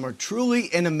Marshawn Lattimore.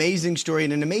 Truly an amazing story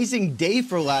and an amazing day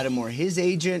for Lattimore. His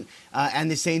agent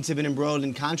and the Saints have been embroiled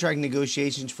in contract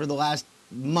negotiations for the last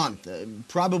month,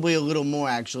 probably a little more,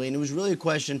 actually. And it was really a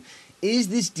question, is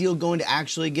this deal going to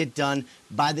actually get done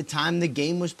by the time the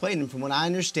game was played? And from what I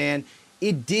understand,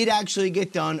 it did actually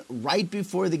get done right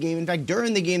before the game. In fact,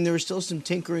 during the game, there was still some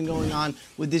tinkering going on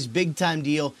with this big-time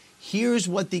deal. Here's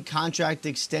what the contract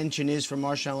extension is for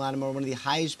Marshawn Lattimore, one of the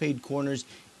highest-paid corners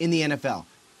in the NFL.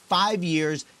 5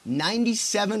 years,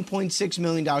 $97.6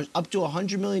 million, up to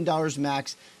 $100 million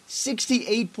max,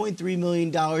 $68.3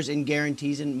 million in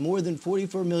guarantees, and more than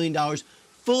 $44 million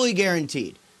fully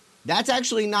guaranteed. That's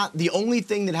actually not the only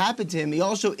thing that happened to him. He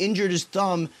also injured his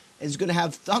thumb and is going to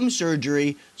have thumb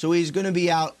surgery, so he's going to be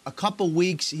out a couple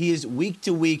weeks. He is week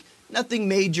to week. Nothing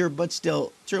major, but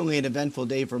still, certainly an eventful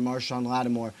day for Marshawn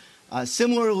Lattimore.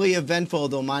 Similarly eventful,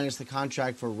 though minus the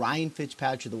contract, for Ryan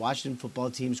Fitzpatrick, the Washington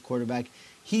football team's quarterback.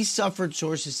 He suffered,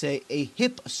 sources say, a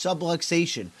hip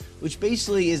subluxation, which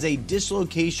basically is a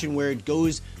dislocation where it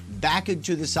goes back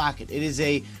into the socket. It is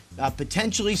a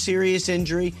potentially serious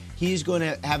injury. He's going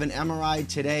to have an MRI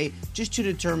today just to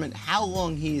determine how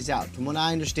long he is out. From what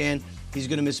I understand, he's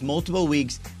going to miss multiple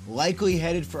weeks, likely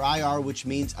headed for IR, which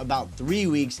means about 3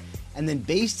 weeks. And then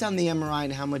based on the MRI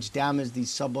and how much damage the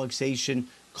subluxation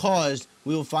caused,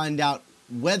 we will find out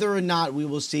whether or not we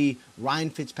will see Ryan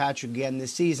Fitzpatrick again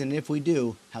this season. And if we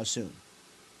do, how soon?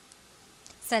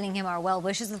 Sending him our well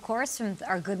wishes, of course, from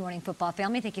our Good Morning Football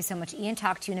family. Thank you so much, Ian.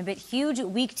 Talk to you in a bit. Huge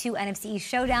Week 2 NFC East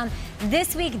showdown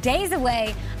this week, days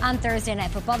away on Thursday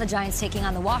Night Football. The Giants taking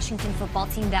on the Washington football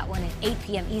team. That one at 8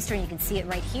 p.m. Eastern. You can see it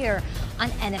right here on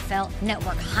NFL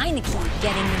Network. Heineke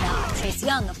getting the nod. Chase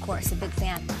Young, of course, a big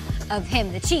fan of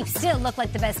him. The Chiefs still look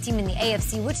like the best team in the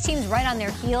AFC. Which team's right on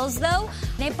their heels, though?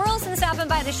 Nate Burleson stopping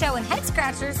by the show, and head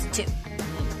scratchers, too.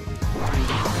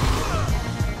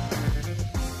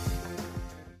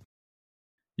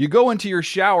 You go into your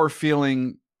shower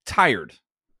feeling tired,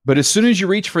 but as soon as you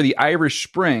reach for the Irish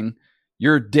Spring,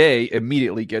 your day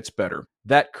immediately gets better.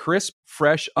 That crisp,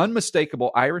 fresh,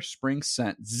 unmistakable Irish Spring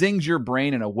scent zings your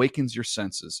brain and awakens your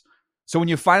senses. So when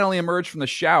you finally emerge from the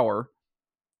shower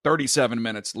 37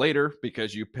 minutes later,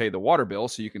 because you pay the water bill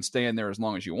so you can stay in there as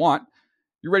long as you want,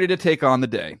 you're ready to take on the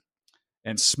day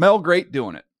and smell great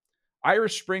doing it.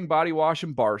 Irish Spring Body Wash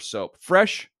and Bar Soap.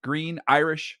 Fresh, green,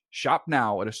 Irish. Shop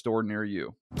now at a store near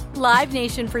you. Live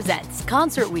Nation presents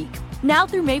Concert Week. Now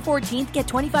through May 14th, get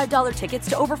 $25 tickets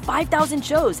to over 5,000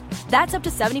 shows. That's up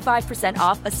to 75%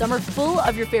 off a summer full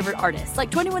of your favorite artists like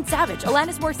 21 Savage,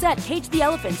 Alanis Morissette, Cage the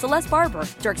Elephant, Celeste Barber,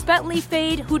 Dierks Bentley,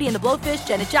 Fade, Hootie and the Blowfish,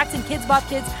 Janet Jackson, Kids Bop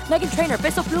Kids, Meghan Trainor,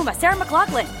 Bissell Pluma, Sarah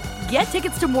McLachlan. Get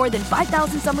tickets to more than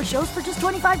 5,000 summer shows for just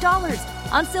 $25.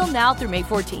 Until now through May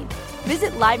 14th.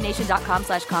 Visit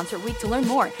LiveNation.com/Concert Week to learn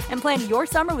more and plan your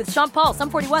summer with Sean Paul,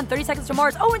 Sum 41, 30 Seconds to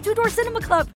Mars, and Two Door Cinema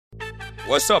Club.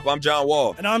 What's up? I'm John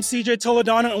Wall. And I'm CJ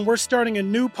Toledano, and we're starting a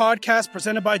new podcast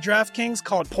presented by DraftKings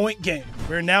called Point Game.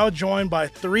 We're now joined by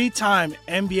 3-time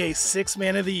NBA Sixth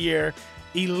Man of the Year,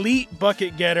 elite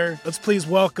bucket getter. Let's please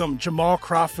welcome Jamal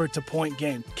Crawford to Point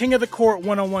Game. King of the Court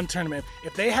one-on-one tournament.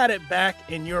 If they had it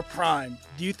back in your prime,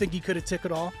 do you think you could have took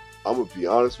it all? I'm going to be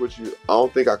honest with you. I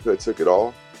don't think I could have took it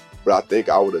all, but I think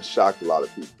I would have shocked a lot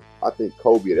of people. I think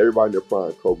Kobe and everybody in their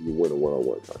prime, Kobe would win a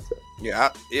one-on-one contest.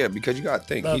 Yeah, because you got to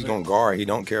think, he's going to guard. He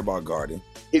don't care about guarding.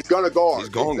 He's going to guard. He's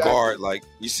going to guard. Like,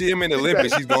 you see him in the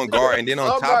Olympics, he's going to guard. And then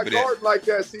on top of that. I'm not guarding like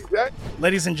that, CJ.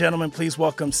 Ladies and gentlemen, please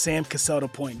welcome Sam Cassell to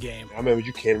Point Game. I remember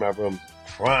you came out from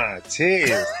crying,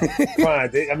 tears.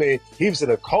 I mean, he was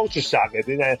in a culture shock. And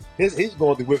then he's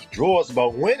going through withdrawals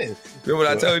about winning. Remember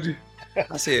what I told you?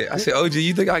 I said, OG,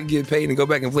 you think I can get paid and go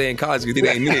back and play in college because it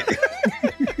ain't it?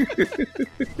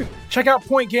 Check out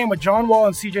Point Game with John Wall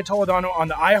and CJ Toledano on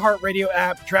the iHeartRadio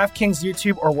app, DraftKings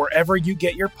YouTube, or wherever you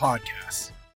get your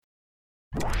podcasts.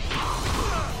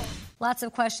 Lots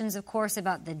of questions, of course,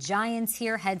 about the Giants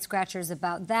here, head scratchers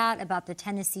about that, about the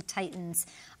Tennessee Titans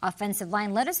offensive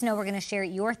line. Let us know. We're going to share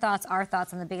your thoughts, our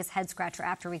thoughts on the biggest head scratcher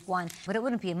after Week 1. But it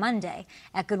wouldn't be a Monday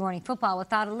at Good Morning Football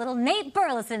without a little Nate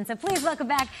Burleson. So please welcome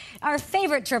back our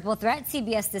favorite triple threat,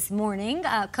 CBS This Morning,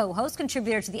 co-host,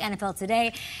 contributor to the NFL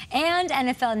Today and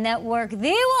NFL Network,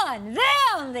 the one, the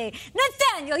only,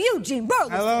 Nathaniel Eugene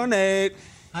Burleson. Hello, Nate.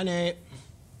 Hi, Nate.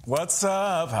 What's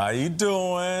up? How you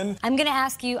doing? I'm going to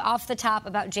ask you off the top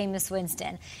about Jameis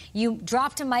Winston. You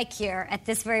dropped a mic here at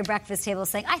this very breakfast table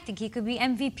saying, I think he could be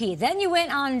MVP. Then you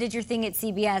went on and did your thing at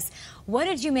CBS. What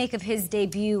did you make of his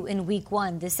debut in Week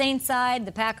 1? The Saints side,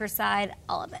 the Packers side,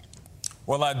 all of it.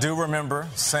 Well, I do remember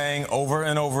saying over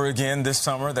and over again this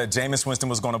summer that Jameis Winston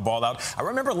was going to ball out. I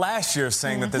remember last year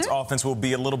saying that this offense will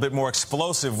be a little bit more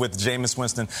explosive with Jameis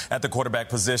Winston at the quarterback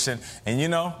position. And you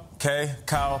know, Kay,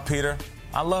 Kyle, Peter,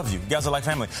 I love you. You guys are like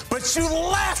family. But you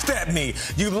laughed at me.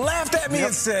 You laughed at me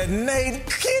and said, Nate,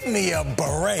 give me a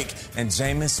break. And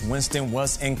Jameis Winston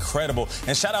was incredible.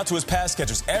 And shout out to his pass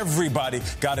catchers. Everybody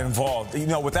got involved. You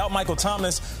know, without Michael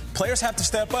Thomas, players have to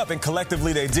step up, and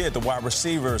collectively they did. The wide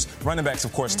receivers, running backs,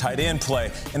 of course, tight end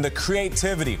play, and the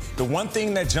creativity. The one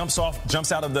thing that jumps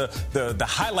out of the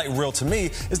highlight reel to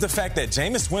me is the fact that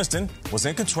Jameis Winston was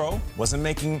in control, wasn't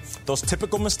making those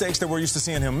typical mistakes that we're used to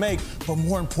seeing him make, but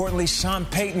more importantly, Sean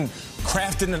Payton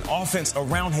crafted an offense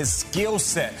around his skill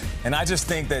set. And I just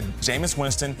think that Jameis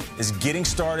Winston is getting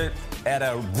started at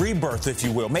a rebirth, if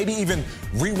you will, maybe even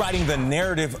rewriting the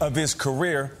narrative of his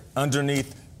career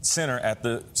underneath center at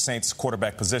the Saints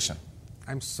quarterback position.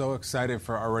 I'm so excited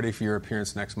already for your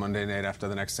appearance next Monday night after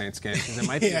the next Saints game, because it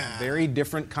might be a very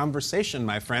different conversation,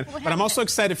 my friend. But I'm also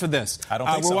excited for this. I don't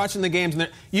think we're so. watching the games, and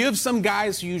you have some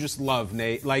guys who you just love,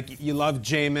 Nate. Like, you love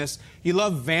Jameis. You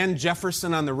love Van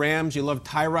Jefferson on the Rams. You love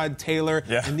Tyrod Taylor.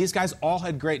 Yeah. And these guys all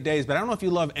had great days. But I don't know if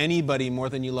you love anybody more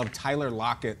than you love Tyler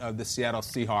Lockett of the Seattle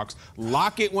Seahawks.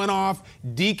 Lockett went off,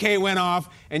 DK went off,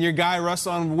 and your guy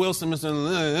Russell Wilson was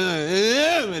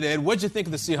limited. What'd you think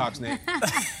of the Seahawks, Nate?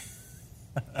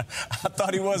 I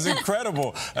thought he was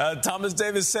incredible. Thomas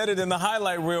Davis said it in the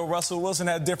highlight reel. Russell Wilson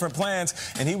had different plans,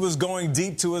 and he was going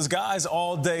deep to his guys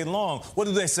all day long. What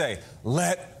did they say?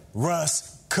 Let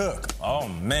Russ cook. Oh,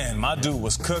 man, my dude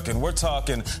was cooking. We're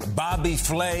talking Bobby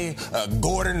Flay,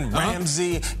 Gordon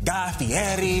Ramsay, Guy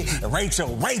Fieri,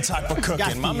 Rachel Ray type of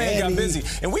cooking. My man got busy.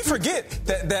 And we forget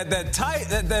that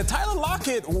Tyler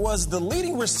Lockett was the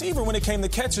leading receiver when it came to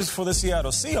catches for the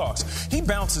Seattle Seahawks. He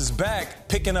bounces back,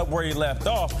 picking up where he left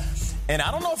off. And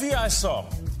I don't know if you guys saw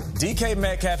DK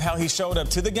Metcalf, how he showed up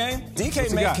to the game.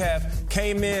 DK Metcalf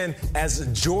came in as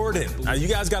Jordan. Now, you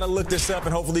guys got to look this up,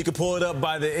 and hopefully you can pull it up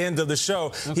by the end of the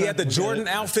show. Okay, he had the Jordan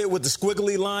outfit with the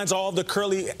squiggly lines, all the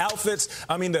curly outfits.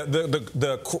 I mean,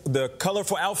 the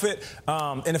colorful outfit.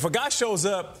 And if a guy shows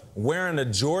up wearing a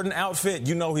Jordan outfit,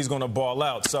 you know he's going to ball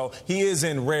out. So he is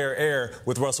in rare air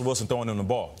with Russell Wilson throwing him the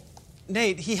ball.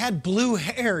 Nate, he had blue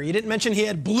hair. You didn't mention he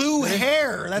had blue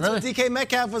hair. That's what DK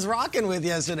Metcalf was rocking with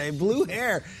yesterday. Blue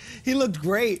hair. He looked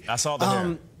great. I saw the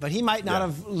hair. But he might not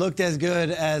have looked as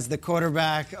good as the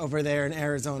quarterback over there in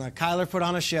Arizona. Kyler put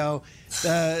on a show.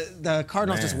 The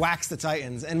Cardinals just waxed the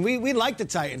Titans. And we like the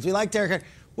Titans. We like Derek Carr.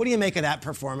 What do you make of that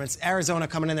performance? Arizona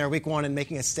coming in there week one and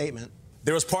making a statement.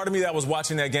 There was part of me that was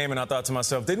watching that game, and I thought to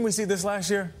myself, didn't we see this last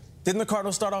year? Didn't the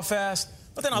Cardinals start off fast?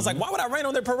 But then I was like, why would I rain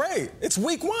on their parade? It's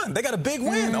week one. They got a big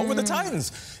win over the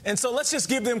Titans. And so let's just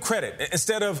give them credit.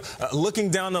 Instead of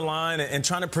looking down the line and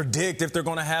trying to predict if they're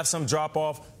going to have some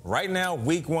drop-off, right now,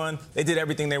 week one, they did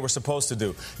everything they were supposed to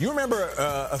do. You remember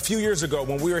a few years ago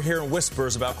when we were hearing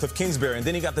whispers about Cliff Kingsbury, and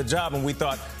then he got the job, and we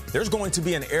thought there's going to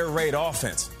be an air raid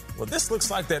offense. Well, this looks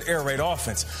like that air raid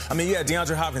offense. I mean, you had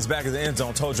DeAndre Hopkins back in the end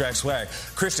zone, toe drag swag.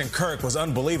 Christian Kirk was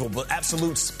unbelievable,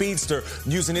 absolute speedster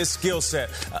using his skill set.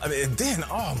 And then,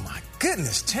 oh my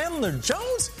goodness, Chandler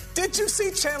Jones? Did you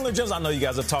see Chandler Jones? I know you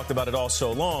guys have talked about it all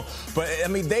so long, but I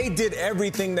mean, they did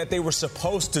everything that they were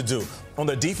supposed to do. On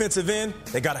the defensive end,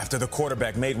 they got after the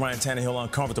quarterback, made Ryan Tannehill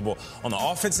uncomfortable. On the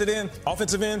offensive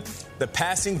end, the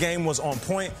passing game was on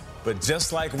point, but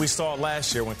just like we saw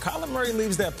last year, when Kyler Murray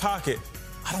leaves that pocket,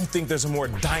 I don't think there's a more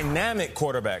dynamic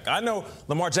quarterback. I know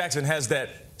Lamar Jackson has that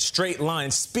straight line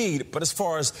speed, but as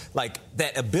far as like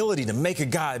that ability to make a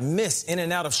guy miss in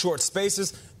and out of short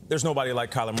spaces, there's nobody like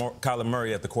Kyler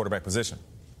Murray at the quarterback position.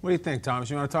 What do you think,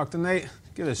 Thomas? You want to talk to Nate?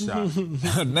 Give it a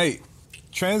shot. Nate,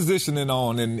 transitioning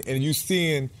on and you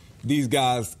seeing these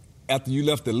guys after you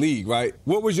left the league, right?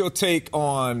 What was your take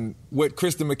on what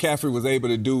Christian McCaffrey was able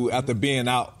to do after being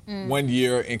out 1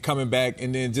 year and coming back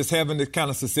and then just having the kind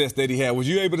of success that he had? Was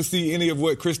you able to see any of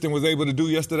what Christian was able to do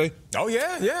yesterday? Oh,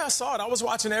 yeah, I saw it. I was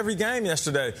watching every game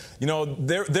yesterday. You know,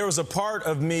 there was a part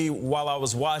of me while I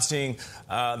was watching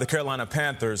the Carolina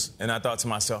Panthers, and I thought to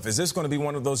myself, is this going to be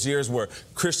one of those years where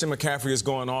Christian McCaffrey is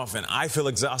going off and I feel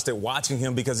exhausted watching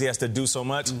him because he has to do so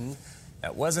much?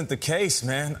 That wasn't the case,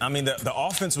 man. I mean, the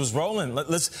offense was rolling.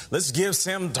 Let's give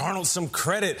Sam Darnold some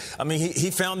credit. I mean, he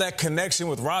found that connection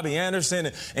with Robbie Anderson,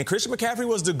 and Christian McCaffrey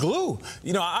was the glue.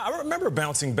 You know, I remember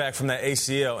bouncing back from that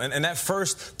ACL, and that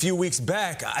first few weeks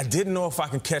back, I didn't know if I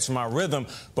could catch my rhythm.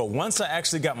 But once I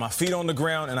actually got my feet on the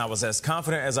ground and I was as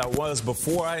confident as I was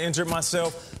before I injured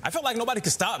myself, I felt like nobody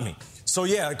could stop me. So,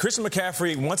 yeah, Christian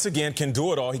McCaffrey, once again, can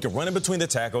do it all. He can run in between the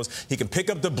tackles. He can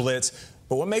pick up the blitz.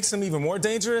 But what makes him even more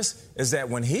dangerous is that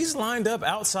when he's lined up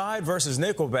outside versus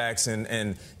nickelbacks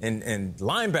and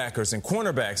linebackers and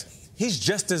cornerbacks, he's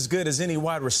just as good as any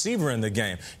wide receiver in the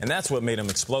game. And that's what made him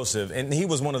explosive. And he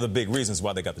was one of the big reasons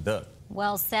why they got the dub.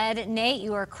 Well said, Nate.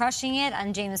 You are crushing it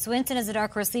on Jameis Winston as a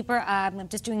dark horse sleeper. I'm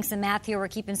just doing some math here. We're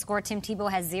keeping score. Tim Tebow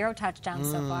has 0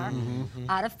 touchdowns so far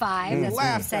out of 5. That's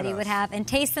what you said he would have. And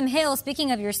Taysom Hill,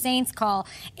 speaking of your Saints call,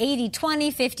 80-20,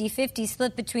 50-50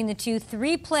 split between the two.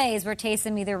 3 plays where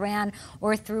Taysom either ran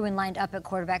or threw and lined up at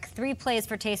quarterback. 3 plays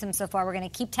for Taysom so far. We're going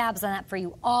to keep tabs on that for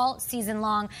you all season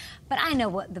long. But I know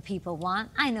what the people want.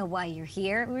 I know why you're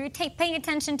here. We're paying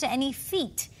attention to any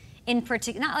feat in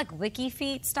particular, not like wiki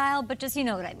feet style, but just you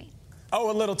know what I mean. Oh,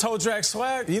 a little toe drag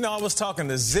swag? You know, I was talking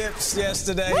to Zips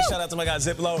yesterday. Woo! Shout out to my guy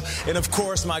Ziplo. And, of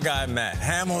course, my guy Matt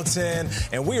Hamilton.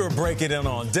 And we were breaking it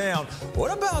on down.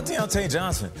 What about Deontay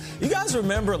Johnson? You guys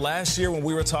remember last year when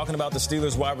we were talking about the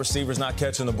Steelers wide receivers not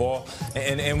catching the ball?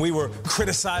 And we were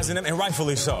criticizing them, and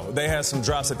rightfully so. They had some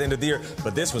drops at the end of the year,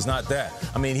 but this was not that.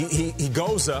 I mean, he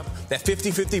goes up, that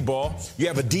 50-50 ball. You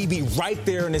have a DB right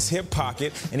there in his hip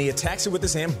pocket, and he attacks it with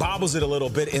his hand, bobbles it a little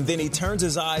bit, and then he turns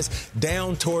his eyes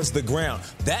down towards the ground.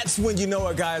 That's when you know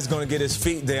a guy is going to get his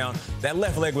feet down. That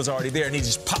left leg was already there, and he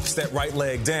just pops that right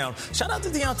leg down. Shout out to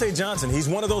Deontay Johnson. He's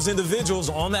one of those individuals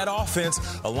on that offense,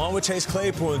 along with Chase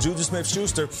Claypool and Juju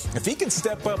Smith-Schuster. If he can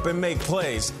step up and make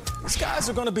plays, these guys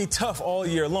are going to be tough all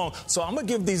year long. So I'm going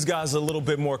to give these guys a little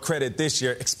bit more credit this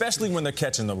year, especially when they're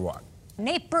catching the rock.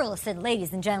 Nate Burleson,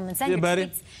 ladies and gentlemen, send your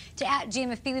tweets to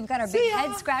 @GMFB. We've got our big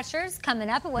head scratchers coming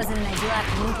up. It wasn't an ideal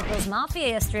afternoon for Bills Mafia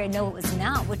yesterday. No, it was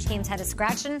not. Which teams had a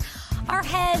scratching our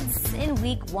heads in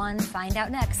week 1? Find out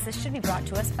next. This should be brought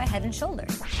to us by Head &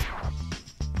 Shoulders.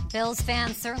 Bills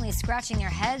fans certainly scratching their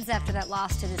heads after that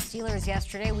loss to the Steelers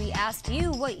yesterday. We asked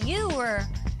you what you were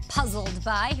puzzled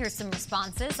by. Here's some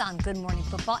responses on Good Morning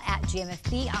Football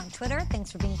 @GMFB on Twitter.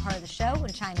 Thanks for being part of the show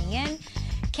and chiming in.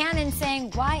 Cannon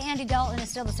saying, why Andy Dalton is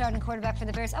still the starting quarterback for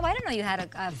the Bears. Oh, I didn't know you had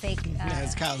a fake.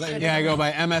 It's Kyle. Yeah, I go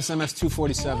by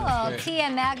MSMS247. Cool.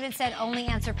 TM Magnet said, only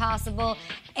answer possible.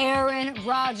 Aaron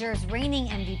Rodgers, reigning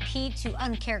MVP, 2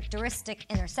 uncharacteristic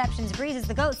interceptions. Breezes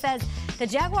the GOAT says, the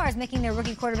Jaguars making their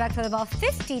rookie quarterback throw the ball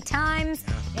 50 times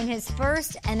in his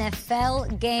first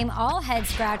NFL game. All head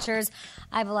scratchers.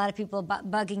 I have a lot of people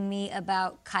bugging me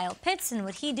about Kyle Pitts and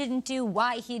what he didn't do,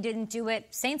 why he didn't do it.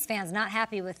 Saints fans not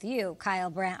happy with you, Kyle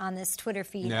Brandt, on this Twitter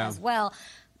feed as well.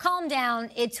 Calm down.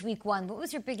 It's week 1. What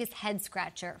was your biggest head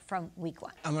scratcher from week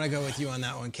 1? I'm going to go with you on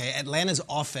that one, Kay. Atlanta's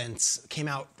offense came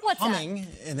out humming,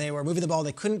 and they were moving the ball.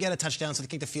 They couldn't get a touchdown, so they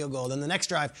kicked a field goal. Then the next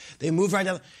drive, they moved right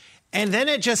down. And then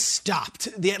it just stopped.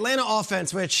 The Atlanta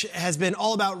offense, which has been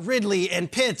all about Ridley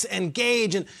and Pitts and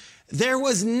Gage, and there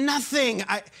was nothing.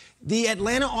 The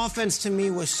Atlanta offense, to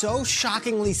me, was so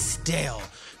shockingly stale,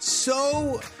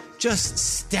 so just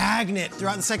stagnant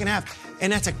throughout the second half.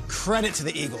 And that's a credit to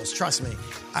the Eagles, trust me.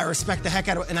 I respect the heck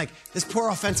out of it. And, this poor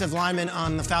offensive lineman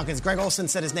on the Falcons, Greg Olsen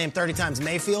said his name 30 times,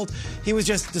 Mayfield. He was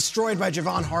just destroyed by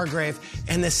Javon Hargrave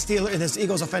and this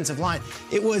Eagles offensive line.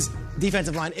 It was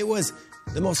defensive line. It was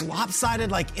the most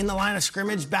lopsided, in the line of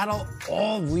scrimmage battle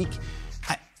all week.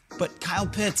 But Kyle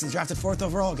Pitts is drafted 4th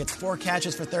overall, gets 4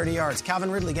 catches for 30 yards.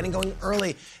 Calvin Ridley getting going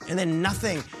early, and then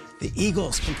nothing. The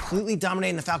Eagles completely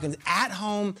dominating the Falcons at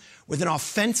home with an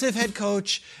offensive head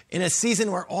coach in a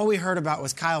season where all we heard about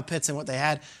was Kyle Pitts and what they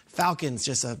had. Falcons,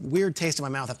 just a weird taste in my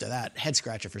mouth after that. Head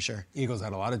scratcher for sure. Eagles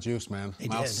had a lot of juice, man. They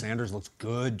Miles did. Sanders looked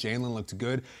good. Jalen looked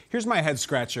good. Here's my head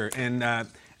scratcher, and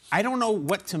I don't know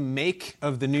what to make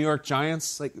of the New York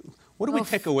Giants. What do we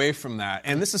take away from that?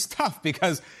 And this is tough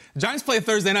because Giants play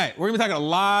Thursday night. We're going to be talking a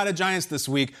lot of Giants this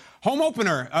week. Home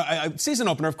opener, season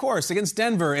opener, of course, against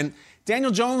Denver. And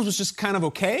Daniel Jones was just kind of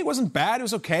okay. It wasn't bad. It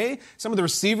was okay. Some of the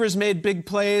receivers made big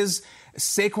plays.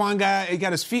 Saquon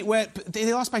got his feet wet. But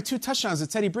they lost by 2 touchdowns to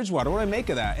Teddy Bridgewater. What do I make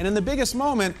of that? And in the biggest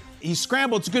moment, he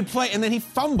scrambled. It's a good play, and then he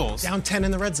fumbles. Down 10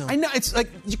 in the red zone. I know. It's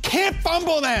you can't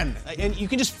fumble then. And you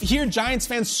can just hear Giants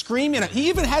fans screaming. He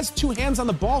even has 2 hands on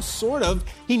the ball, sort of.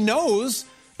 He knows,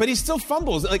 but he still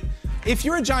fumbles. If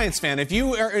you're a Giants fan, if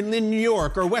you are in New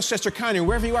York or Westchester County or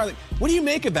wherever you are, what do you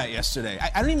make of that yesterday?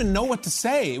 I don't even know what to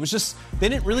say. It was just, they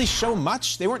didn't really show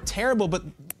much. They weren't terrible, but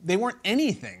they weren't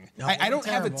anything. No, I don't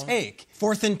have a take.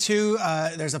 4th and 2,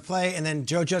 there's a play, and then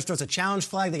Joe Judge throws a challenge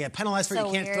flag. They get penalized for it.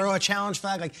 You can't throw a challenge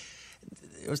flag.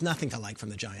 There was nothing to like from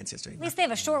the Giants yesterday. At least they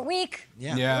have a short week.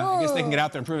 Yeah, I guess they can get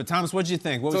out there and prove it. Thomas, what did you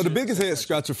think? So the biggest head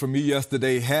scratcher for me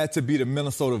yesterday had to be the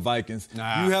Minnesota Vikings.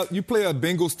 You play a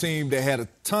Bengals team that had a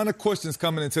ton of questions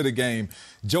coming into the game.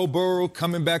 Joe Burrow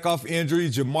coming back off injury.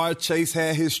 Jamar Chase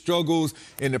had his struggles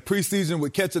in the preseason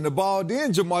with catching the ball.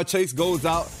 Then Jamar Chase goes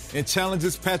out and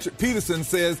challenges Patrick Peterson,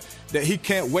 says that he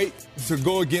can't wait to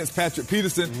go against Patrick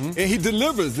Peterson, and he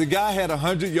delivers. The guy had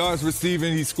 100 yards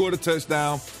receiving. He scored a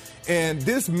touchdown. And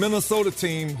this Minnesota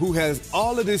team, who has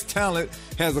all of this talent,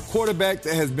 has a quarterback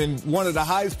that has been one of the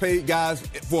highest paid guys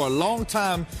for a long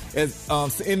time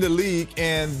in the league,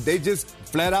 and they just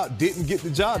flat out didn't get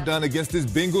the job done against this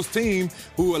Bengals team,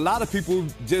 who a lot of people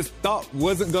just thought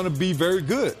wasn't going to be very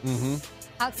good.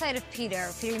 Outside of Peter,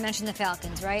 you mentioned the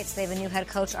Falcons, right? So they have a new head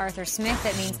coach, Arthur Smith.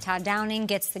 That means Todd Downing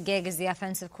gets the gig as the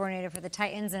offensive coordinator for the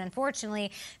Titans. And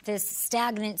unfortunately, this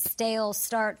stagnant, stale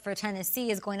start for Tennessee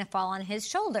is going to fall on his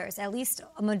shoulders. At least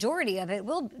a majority of it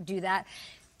will do that.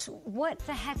 What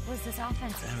the heck was this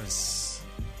offense?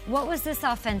 What was this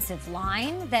offensive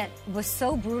line that was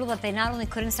so brutal that they not only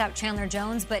couldn't stop Chandler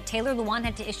Jones, but Taylor Lewan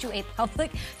had to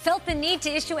felt the need to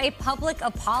issue a public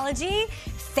apology,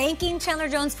 thanking Chandler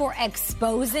Jones for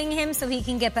exposing him so he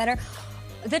can get better.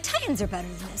 The Titans are better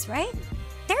than this, right?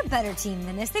 They're a better team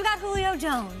than this. They've got Julio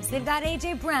Jones. They've got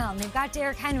A.J. Brown. They've got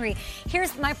Derrick Henry.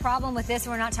 Here's my problem with this.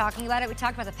 We're not talking about it. We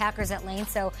talked about the Packers at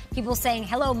length. So people saying,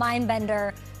 hello,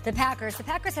 Mindbender, the Packers. The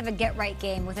Packers have a get-right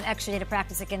game with an extra day to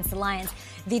practice against the Lions.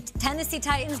 The Tennessee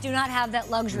Titans do not have that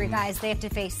luxury, guys. They have to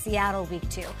face Seattle week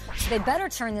 2. So they better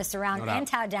turn this around, and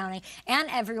Todd Downing and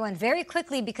everyone very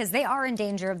quickly, because they are in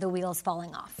danger of the wheels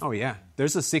falling off. Oh, yeah.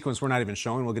 There's a sequence we're not even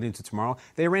showing. We'll get into tomorrow.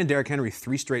 They ran Derrick Henry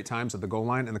 3 straight times at the goal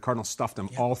line, and the Cardinals stuffed him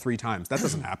all 3 times. That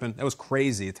doesn't happen. That was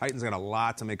crazy. The Titans got a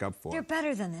lot to make up for. They're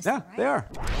better than this, Yeah, right? they are.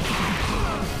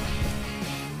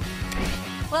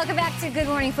 Welcome back to Good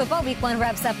Morning Football. Week 1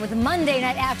 wraps up with Monday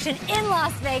night action in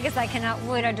Las Vegas. I cannot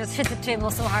wait. I just hit the table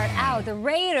so hard. Ow. The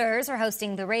Raiders are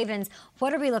hosting the Ravens.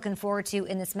 What are we looking forward to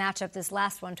in this matchup, this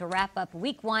last one, to wrap up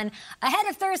Week 1 ahead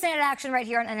of Thursday night action right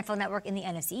here on NFL Network in the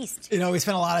NFC East? You know, we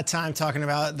spent a lot of time talking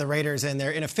about the Raiders and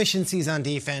their inefficiencies on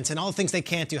defense and all the things they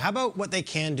can't do. How about what they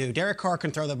can do? Derek Carr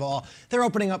can throw the ball. They're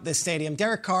opening up this stadium.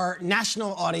 Derek Carr,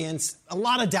 national audience, a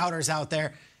lot of doubters out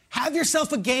there. Have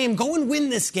yourself a game. Go and win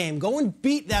this game. Go and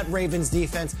beat that Ravens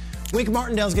defense. Wink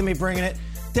Martindale's going to be bringing it.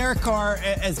 Derek Carr,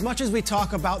 as much as we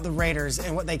talk about the Raiders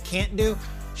and what they can't do,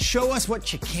 show us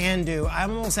what you can do.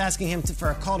 I'm almost asking him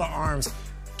for a call to arms.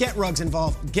 Get Ruggs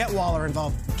involved. Get Waller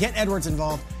involved. Get Edwards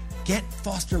involved. Get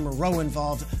Foster Moreau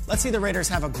involved. Let's see the Raiders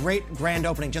have a great grand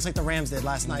opening, just like the Rams did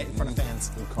last night in front of fans.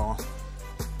 Good call.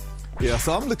 Yeah,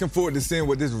 so I'm looking forward to seeing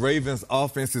what this Ravens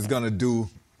offense is going to do.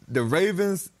 The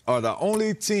Ravens are the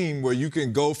only team where you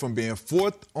can go from being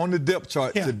 4th on the depth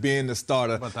chart to being the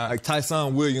starter, like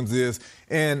Tyson Williams is.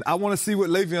 And I want to see what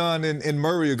Le'Veon and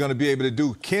Murray are going to be able to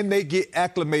do. Can they get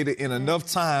acclimated in enough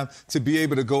time to be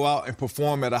able to go out and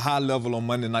perform at a high level on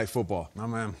Monday Night Football? Oh,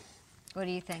 man. What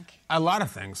do you think? A lot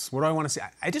of things. What do I want to see?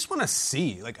 I just want to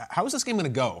see, how is this game going to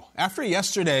go? After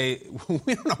yesterday,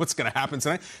 we don't know what's going to happen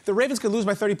tonight. The Ravens could lose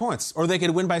by 30 points, or they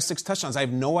could win by 6 touchdowns. I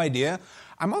have no idea.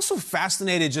 I'm also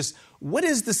fascinated just, what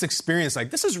is this experience like?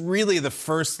 This is really the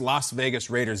first Las Vegas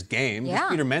Raiders game. Yeah.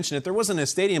 Peter mentioned it. There wasn't a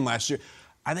stadium last year.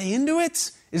 Are they into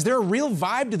it? Is there a real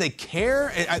vibe? Do they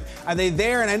care? Are they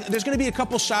there? And there's going to be a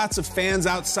couple shots of fans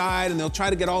outside, and they'll try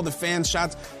to get all the fans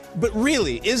shots. But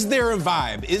really, is there a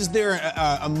vibe? Is there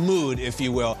a mood, if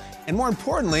you will? And more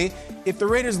importantly, if the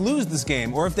Raiders lose this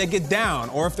game, or if they get down,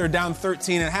 or if they're down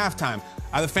 13 at halftime,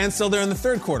 are the fans still there in the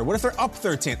third quarter? What if they're up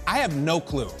 13? I have no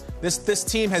clue. This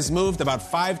team has moved about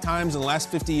 5 times in the last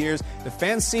 50 years. The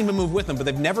fans seem to move with them, but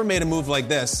they've never made a move like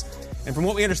this. And from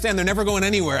what we understand, they're never going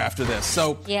anywhere after this.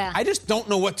 So I just don't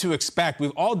know what to expect.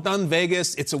 We've all done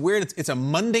Vegas. It's a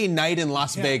Monday night in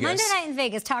Las Vegas. Monday night in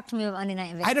Vegas. Talk to me about Monday night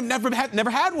in Vegas. I've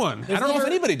never had one. I don't know if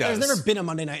anybody does. There's never been a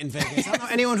Monday night in Vegas. I don't know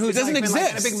anyone who's it doesn't been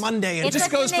exist. Like a big Monday. It just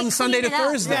goes from Sunday to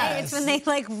Thursday. Right? It's when they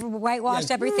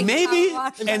whitewashed everything. Maybe.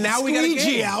 And now we got a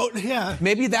game out. Yeah.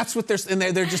 Maybe that's what they're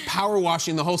just power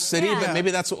washing the whole city. Yeah. But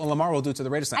maybe that's what Lamar will do to the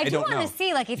Raiders. I don't know. I do want to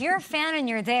see, if you're a fan and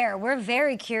you're there, we're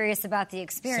very curious about the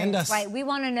experience. Send us. Right? We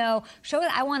want to know.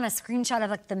 I want a screenshot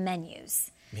of the menus.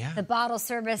 Yeah. The bottle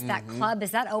service, that club,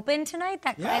 is that open tonight?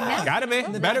 Gotta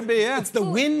be. Better be, yeah. It's the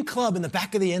Wynn Club in the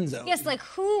back of the end zone. Yes,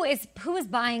 who is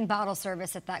buying bottle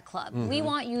service at that club? Mm-hmm. We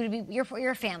want you to be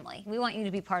your family. We want you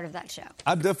to be part of that show.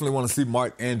 I definitely want to see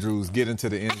Mark Andrews get into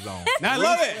the end zone. I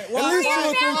love it. At least 2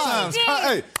 or 3 times.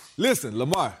 Hey, listen,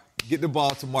 Lamar. Get the ball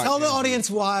to Mark Tell Andrews. The audience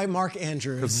why Mark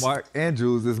Andrews. Because Mark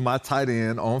Andrews is my tight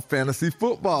end on fantasy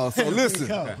football. So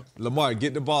listen, Lamar,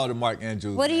 get the ball to Mark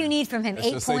Andrews. What do you need from him? That's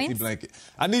 8 your points? Safety blanket.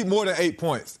 I need more than 8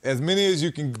 points. As many as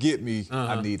you can get me,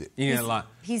 I need it. You need a lot.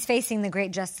 He's facing the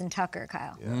great Justin Tucker,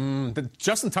 Kyle. Yeah.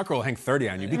 Justin Tucker will hang 30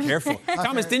 on you. Be careful.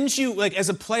 Thomas, didn't you, as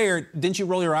a player, didn't you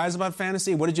roll your eyes about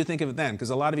fantasy? What did you think of it then?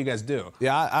 Because a lot of you guys do.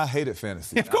 Yeah, I hated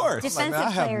fantasy. Of course. Defensive I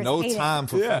have no time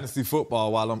for fantasy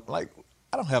football while I'm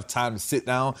I don't have time to sit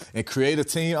down and create a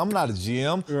team. I'm not a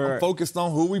GM. Right. I'm focused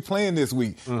on who we playing this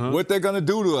week, what they're going to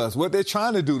do to us, what they're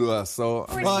trying to do to us. So,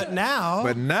 But now,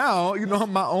 I'm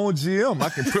my own GM. I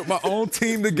can put my own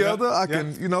team together. I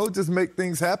can, just make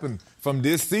things happen from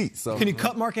this seat. So, can you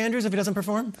cut Mark Andrews if he doesn't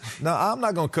perform? No, I'm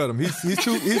not going to cut him.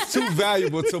 He's too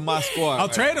valuable to my squad. I'll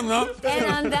trade him, though. And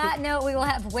on that note, we will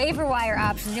have waiver wire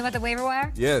options. You know about the waiver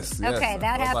wire? Yes. Okay,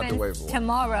 that happens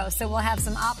tomorrow. So we'll have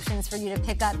some options for you to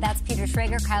pick up. That's Peter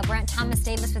Schrager, Kyle Brandt, Thomas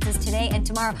Davis with us today and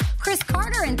tomorrow. Chris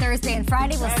Carter and Thursday and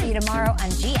Friday. We'll see you tomorrow on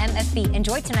GMFB.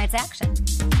 Enjoy tonight's action.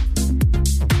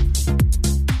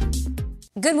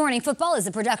 Good Morning Football is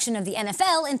a production of the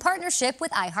NFL in partnership with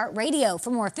iHeartRadio.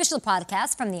 For more official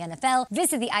podcasts from the NFL,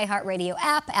 visit the iHeartRadio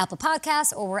app, Apple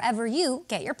Podcasts, or wherever you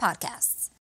get your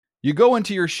podcasts. You go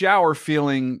into your shower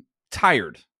feeling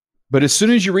tired, but as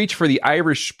soon as you reach for the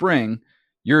Irish Spring,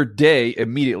 your day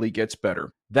immediately gets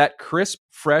better. That crisp,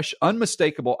 fresh,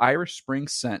 unmistakable Irish Spring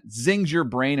scent zings your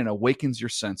brain and awakens your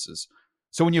senses.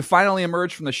 So when you finally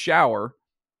emerge from the shower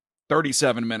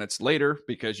 37 minutes later,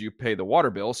 because you pay the water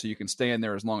bill so you can stay in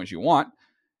there as long as you want,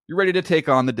 you're ready to take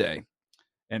on the day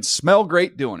and smell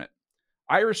great doing it.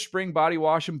 Irish Spring Body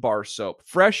Wash and Bar Soap.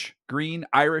 Fresh, green,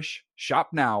 Irish. Shop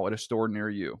now at a store near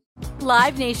you.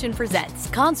 Live Nation presents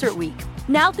Concert Week.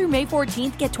 Now through May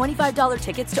 14th, get $25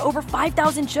 tickets to over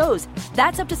 5,000 shows.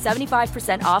 That's up to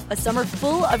 75% off a summer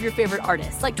full of your favorite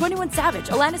artists like 21 Savage,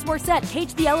 Alanis Morissette,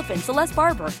 Cage the Elephant, Celeste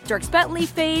Barber, Dierks Bentley,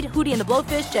 Fade, Hootie and the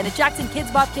Blowfish, Janet Jackson,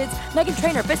 Kidz Bop Kids, Meghan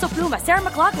Trainor, Peso Pluma, Sarah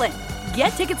McLachlan. Get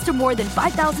tickets to more than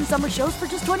 5,000 summer shows for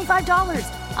just $25.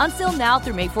 Until now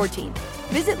through May 14th.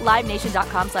 Visit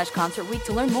LiveNation.com/Concert Week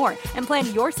to learn more and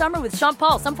plan your summer with Sean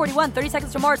Paul, Sum 41, 30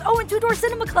 Seconds to Mars, and Two Door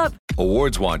Cinema Club.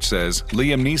 Awards Watch says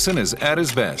Liam Neeson is at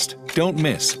his best. Don't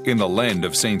miss In the Land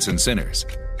of Saints and Sinners.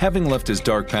 Having left his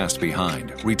dark past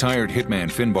behind, retired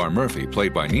hitman Finbar Murphy,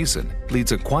 played by Neeson,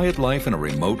 leads a quiet life in a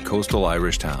remote coastal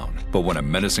Irish town. But when a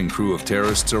menacing crew of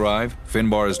terrorists arrive,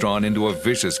 Finbar is drawn into a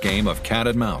vicious game of cat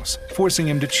and mouse, forcing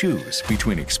him to choose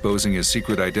between exposing his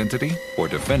secret identity or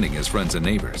defending his friends and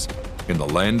neighbors. In the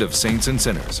Land of Saints and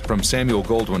Sinners, from Samuel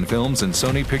Goldwyn Films and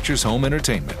Sony Pictures Home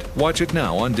Entertainment. Watch it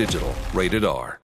now on digital. Rated R.